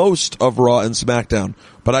saw most of Raw and SmackDown,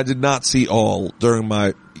 but I did not see all during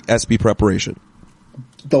my SB preparation.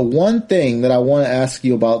 The one thing that I want to ask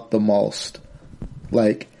you about the most,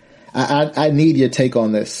 like, I need your take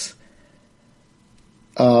on this.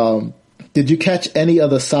 Did you catch any of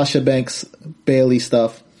the Sasha Banks Bayley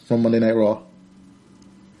stuff from Monday Night Raw?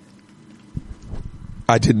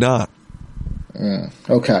 I did not.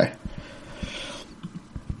 Okay.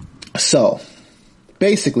 So,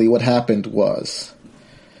 basically what happened was,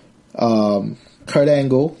 Kurt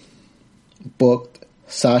Angle booked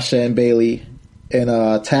Sasha and Bayley in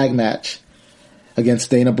a tag match against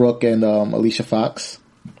Dana Brooke and Alicia Fox.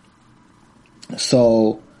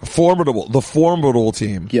 So the formidable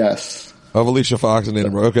team. Yes. Of Alicia Fox and Dana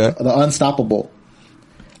Brooke. Okay. The unstoppable.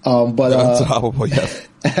 Unstoppable, yes.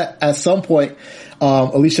 At some point,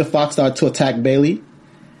 Alicia Fox started to attack Bayley,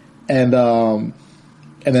 and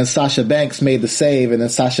then Sasha Banks made the save, and then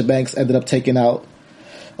Sasha Banks ended up taking out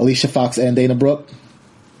Alicia Fox and Dana Brooke.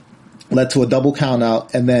 Led to a double count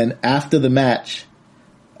out, and then after the match,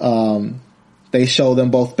 they show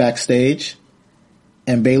them both backstage,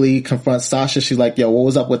 and Bayley confronts Sasha. She's like, yo, what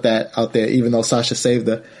was up with that out there, even though Sasha saved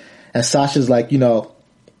her? And Sasha's like,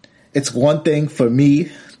 it's one thing for me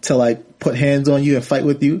to like put hands on you and fight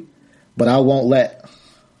with you, but I won't let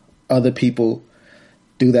other people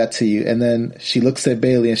do that to you. And then she looks at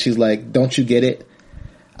Bayley and she's like, don't you get it?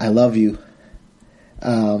 I love you.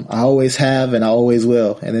 I always have and I always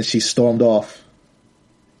will. And then she stormed off.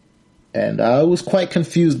 And I was quite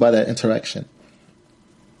confused by that interaction.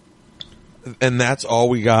 And that's all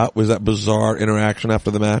we got, was that bizarre interaction after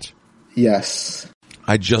the match? Yes.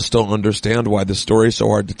 I just don't understand why the story is so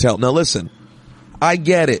hard to tell. Now listen, I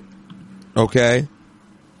get it. Okay?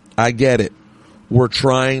 I get it. We're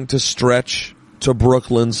trying to stretch to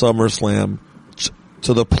Brooklyn SummerSlam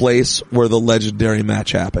to the place where the legendary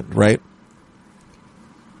match happened, right?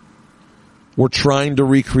 We're trying to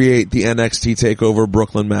recreate the NXT TakeOver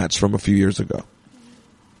Brooklyn match from a few years ago.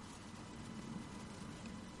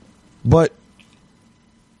 But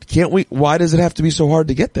can't we? Why does it have to be so hard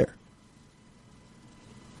to get there?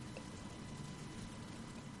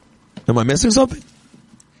 Am I missing something?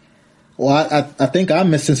 Well, I think I'm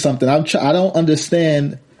missing something. I don't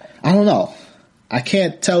understand. I don't know. I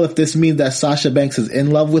can't tell if this means that Sasha Banks is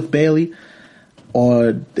in love with Bayley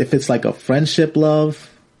or if it's like a friendship love.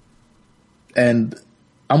 And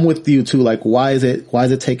I'm with you too. Like, why is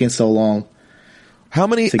it taking so long? How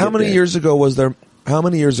many years ago was there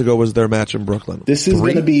match in Brooklyn? This is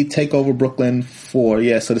going to be TakeOver Brooklyn 4.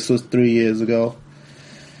 Yeah, so this was 3 years ago.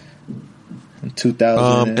 In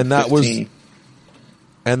 2015.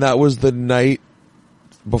 And that was the night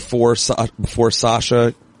before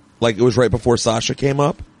Sasha, like it was right before Sasha came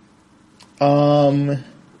up? I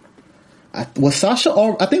think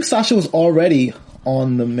Sasha was already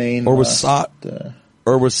on the main or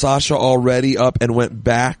was Sasha already up and went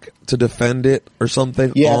back to defend it or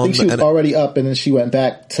something? Yeah, I think she was already up and then she went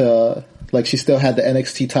back to, like, she still had the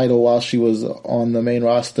NXT title while she was on the main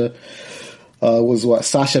roster.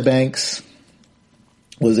 Sasha Banks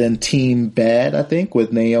was in Team Bad, I think,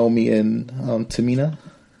 with Naomi and Tamina.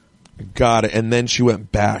 Got it. And then she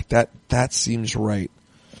went back. That seems right.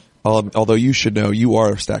 Although you should know, you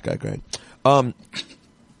are a stat guy, Greg.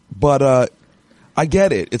 But I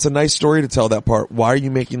get it. It's a nice story to tell that part. Why are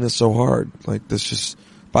you making this so hard? Like, this just,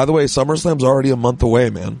 by the way, SummerSlam's already a month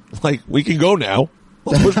away, man. Like, we can go now.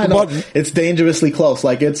 Let's push the button. It's dangerously close.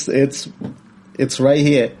 Like, it's right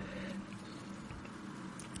here.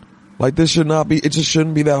 Like, this should not be, it just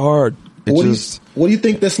shouldn't be that hard. What do you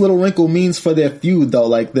think this little wrinkle means for their feud, though?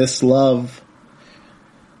 Like, this love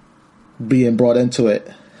being brought into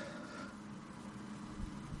it?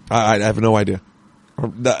 I have no idea.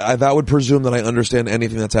 That would presume that I understand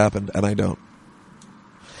anything that's happened, and I don't.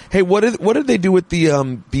 Hey, what did they do with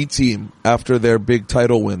the B team after their big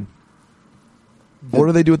title win? What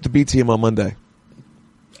did they do with the B team on Monday?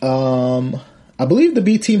 I believe the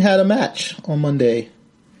B team had a match on Monday,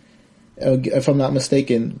 if I'm not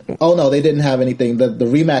mistaken. Oh no, they didn't have anything. The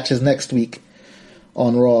rematch is next week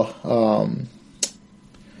on Raw.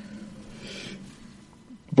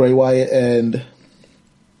 Bray Wyatt and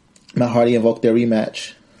Matt Hardy invoked their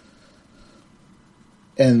rematch.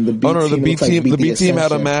 And the B team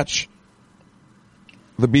had a match.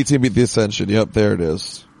 The B team beat the Ascension. Yep, there it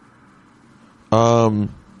is. Also,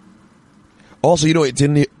 it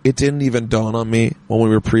didn't even dawn on me when we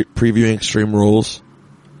were previewing Extreme Rules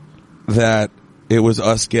that it was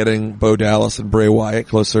us getting Bo Dallas and Bray Wyatt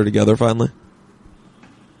closer together finally.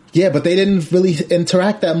 Yeah, but they didn't really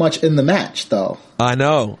interact that much in the match, though. I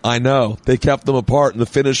know. They kept them apart, and the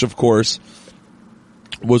finish, of course,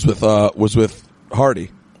 was with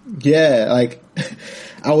Hardy. Yeah, like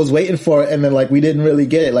I was waiting for it, and then like we didn't really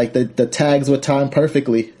get it. Like the tags were timed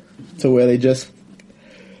perfectly to where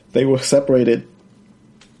they were separated.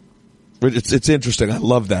 It's interesting. I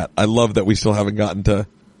love that. I love that we still haven't gotten to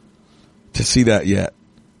see that yet.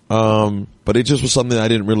 But it just was something I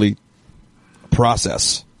didn't really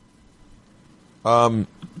process. Well,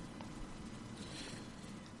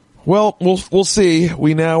 we'll see.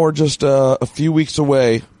 We now are just a few weeks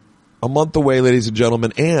away, a month away, ladies and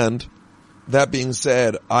gentlemen. And that being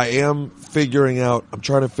said, I'm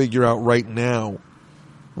trying to figure out right now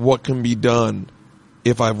what can be done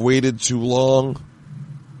if I've waited too long.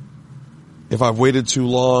 To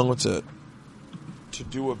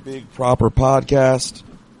do a big proper podcast,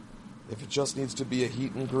 if it just needs to be a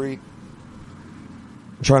heat and greet,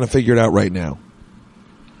 I'm trying to figure it out right now.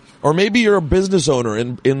 Or maybe you're a business owner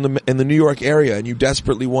in the New York area and you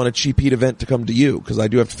desperately want a cheap heat event to come to you, because I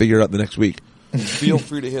do have to figure it out the next week. Feel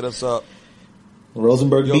free to hit us up.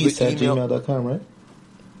 RosenbergBeats@gmail.com, right?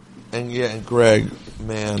 And Greg,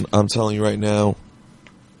 man, I'm telling you right now,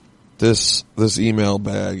 this email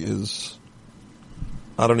bag is,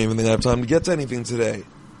 I don't even think I have time to get to anything today.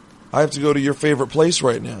 I have to go to your favorite place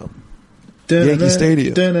right now. Yankee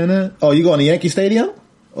Stadium. Oh, you going to Yankee Stadium?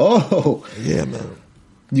 Oh. Yeah, man.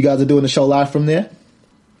 You guys are doing the show live from there?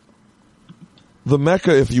 The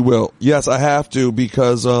Mecca, if you will. Yes, I have to,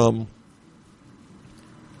 because I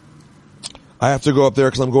have to go up there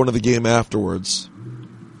because I'm going to the game afterwards.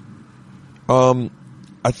 I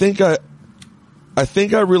think I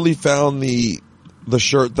really found the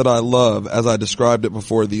shirt that I love, as I described it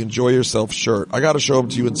before, the Enjoy Yourself shirt. I got to show them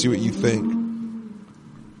to you and see what you think,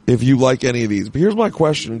 if you like any of these. But here's my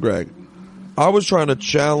question, Greg. I was trying to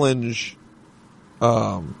challenge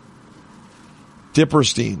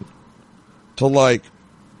Dipperstein to, like,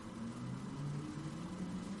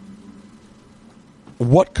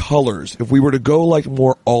 what colors, if we were to go like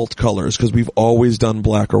more alt colors, because we've always done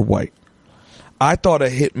black or white. I thought a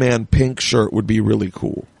Hitman pink shirt would be really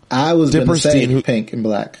cool. I was going to say pink and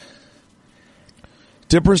black.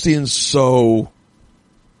 Dipperstein's so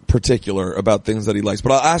particular about things that he likes,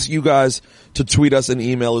 but I'll ask you guys to tweet us an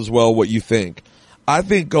email as well what you think. I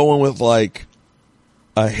think going with like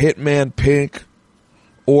a Hitman pink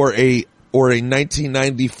or a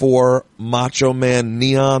 1994 Macho Man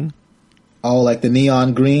neon. Oh, like the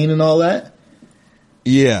neon green and all that?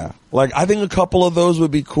 Yeah. Like, I think a couple of those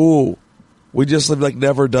would be cool. We just have, like,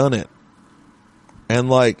 never done it. And,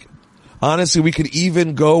 like, honestly, we could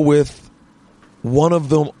even go with one of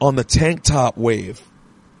them on the tank top wave.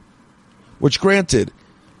 Which, granted,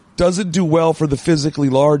 doesn't do well for the physically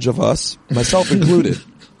large of us, myself included.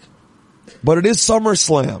 But it is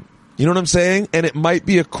SummerSlam. You know what I'm saying? And it might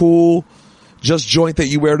be a cool just joint that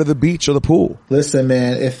you wear to the beach or the pool. Listen,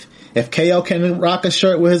 man, if KO can rock a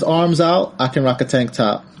shirt with his arms out, I can rock a tank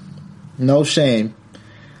top. No shame.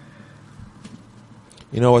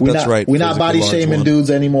 You know what? That's right. We're not body shaming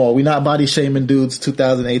dudes anymore. We're not body shaming dudes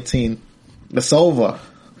 2018. It's over.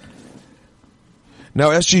 Now,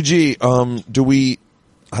 SGG, do we,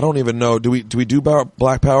 I don't even know, do we do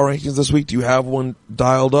Black Power rankings this week? Do you have one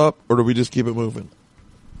dialed up, or do we just keep it moving?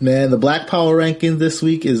 Man, the Black Power rankings this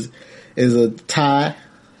week is a tie,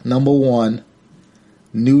 number one.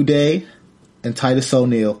 New Day and Titus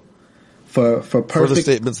O'Neil for the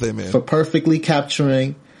statements they made, for perfectly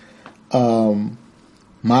capturing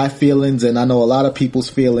my feelings, and I know a lot of people's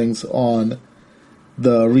feelings on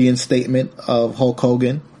the reinstatement of Hulk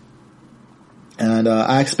Hogan. And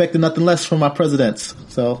I expected nothing less from my presidents.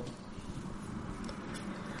 So,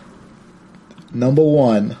 number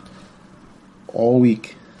one all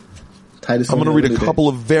week, Titus O'Neil. I'm going to read a couple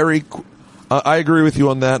of very I agree with you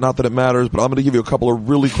on that, not that it matters, but I'm going to give you a couple of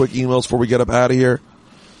really quick emails before we get up out of here.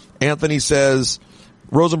 Anthony says,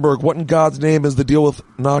 Rosenberg, what in God's name is the deal with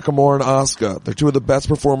Nakamura and Asuka? They're two of the best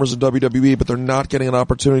performers in WWE, but they're not getting an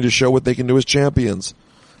opportunity to show what they can do as champions.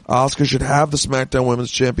 Asuka should have the SmackDown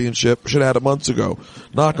Women's Championship, should have had it months ago.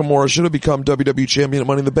 Nakamura should have become WWE Champion at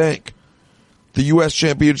Money in the Bank. The U.S.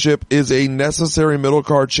 Championship is a necessary middle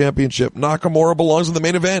card championship. Nakamura belongs in the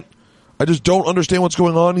main event. I just don't understand what's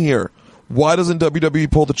going on here. Why doesn't WWE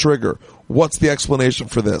pull the trigger? What's the explanation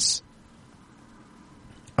for this?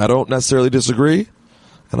 I don't necessarily disagree,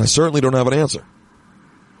 and I certainly don't have an answer.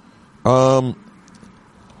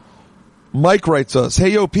 Mike writes us,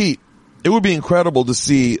 hey, yo, Pete, it would be incredible to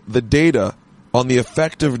see the data on the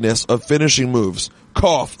effectiveness of finishing moves,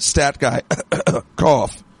 cough, stat guy,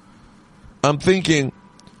 cough. I'm thinking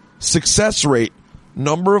success rate,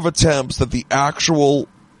 number of attempts that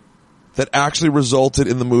actually resulted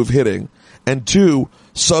in the move hitting, and 2,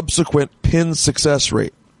 subsequent pin success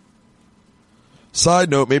rate. Side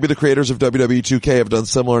note, maybe the creators of WWE 2K have done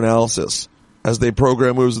similar analysis as they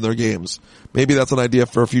program moves in their games. Maybe that's an idea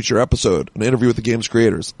for a future episode, an interview with the game's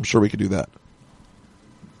creators. I'm sure we could do that.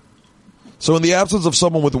 So in the absence of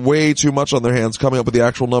someone with way too much on their hands coming up with the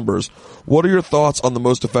actual numbers, what are your thoughts on the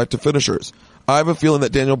most effective finishers? I have a feeling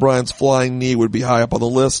that Daniel Bryan's flying knee would be high up on the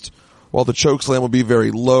list, while the choke slam would be very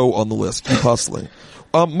low on the list. Keep hustling.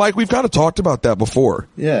 Mike, we've kind of talked about that before.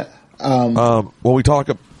 Yeah. When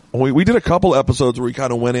we did a couple episodes where we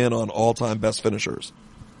kind of went in on all-time best finishers.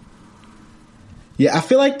 Yeah, I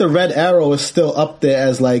feel like the Red Arrow is still up there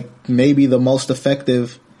as like maybe the most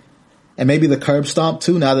effective, and maybe the curb stomp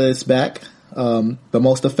too, now that it's back. The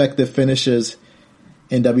most effective finishers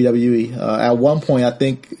in WWE. At one point, I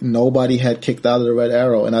think nobody had kicked out of the Red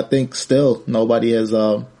Arrow, and I think still nobody has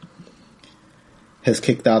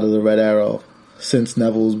kicked out of the Red Arrow since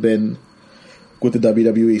Neville's been with the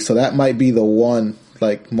WWE. So that might be the one,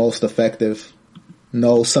 like, most effective.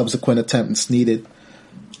 No subsequent attempts needed.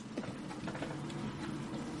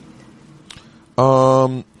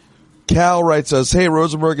 Cal writes us, hey,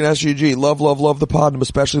 Rosenberg and SGG, love the pod, and I'm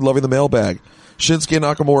especially loving the mailbag. Shinsuke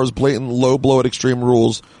Nakamura's blatant low blow at Extreme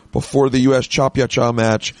Rules before the U.S. Chop Ya Cha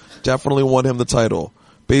match definitely won him the title.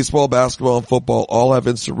 Baseball, basketball, and football all have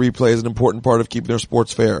instant replay as an important part of keeping their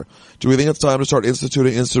sports fair. Do we think it's time to start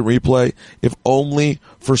instituting instant replay, if only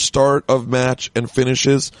for start of match and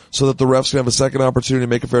finishes, so that the refs can have a second opportunity to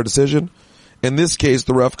make a fair decision? In this case,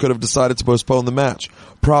 the ref could have decided to postpone the match.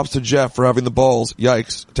 Props to Jeff for having the balls,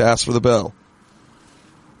 yikes, to ask for the bell.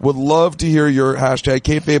 Would love to hear your hashtag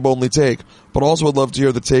kayfabe only take, but also would love to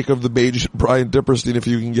hear the take of the mage Brian Dipperstein if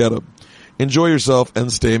you can get him. Enjoy yourself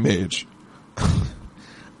and stay mage.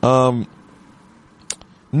 No,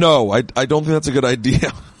 I don't think that's a good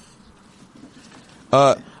idea.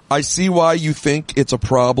 I see why you think it's a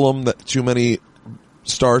problem that too many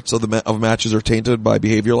starts of matches are tainted by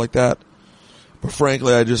behavior like that. But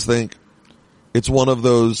frankly, I just think it's one of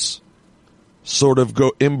those sort of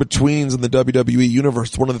go in-betweens in the WWE universe.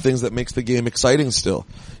 It's one of the things that makes the game exciting still.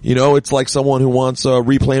 You know, it's like someone who wants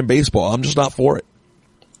replay in baseball. I'm just not for it.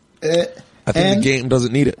 I think the game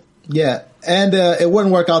doesn't need it. Yeah, and it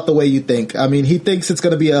wouldn't work out the way you think. I mean, he thinks it's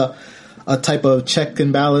going to be a type of check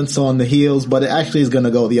and balance on the heels, but it actually is going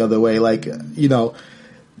to go the other way. Like, you know,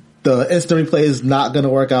 the instant replay is not going to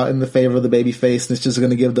work out in the favor of the babyface, and it's just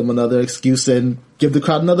going to give them another excuse and give the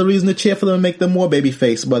crowd another reason to cheer for them and make them more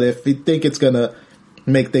babyface. But if you think it's going to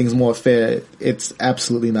make things more fair, it's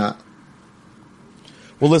absolutely not.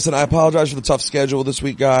 Well, listen, I apologize for the tough schedule this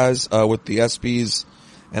week, guys, with the ESPYs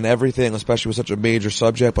and everything, especially with such a major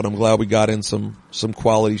subject, but I'm glad we got in some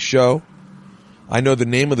quality show. I know the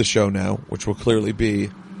name of the show now, which will clearly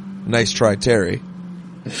be Nice Try, Terry.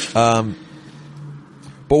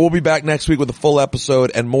 But we'll be back next week with a full episode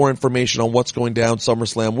and more information on what's going down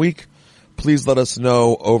SummerSlam week. Please let us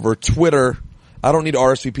know over Twitter. I don't need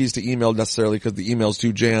RSVPs to email necessarily because the email's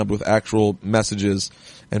too jammed with actual messages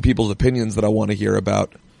and people's opinions that I want to hear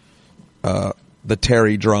about the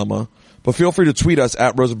Terry drama. But feel free to tweet us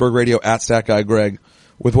at Rosenberg Radio, at StatGuyGreg,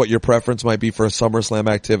 with what your preference might be for a SummerSlam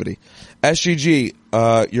activity.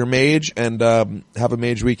 SGG, your mage, and have a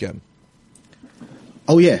mage weekend.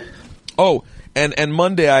 Oh, yeah. Oh, and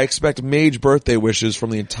Monday I expect mage birthday wishes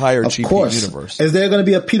from the entire GP universe. Is there going to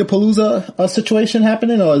be a Peter Palooza situation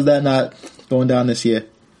happening, or is that not going down this year?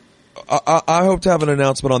 I hope to have an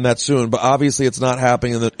announcement on that soon, but obviously it's not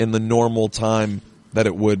happening in the normal time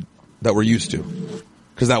that we're used to.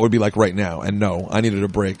 Because that would be like right now. And no, I needed a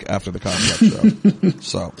break after the contract show.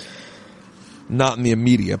 So, not in the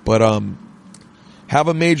immediate, but have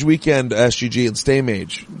a mage weekend, SGG, and stay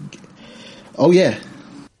mage. Oh, yeah.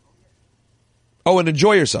 Oh, and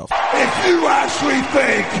enjoy yourself. If you actually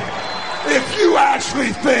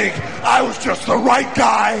think I was just the right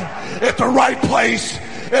guy at the right place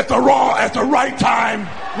at the right time,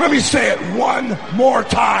 let me say it one more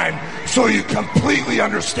time so you completely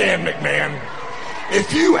understand, McMahon.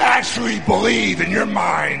 If you actually believe in your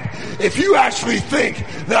mind, if you actually think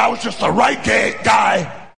that I was just the right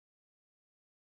guy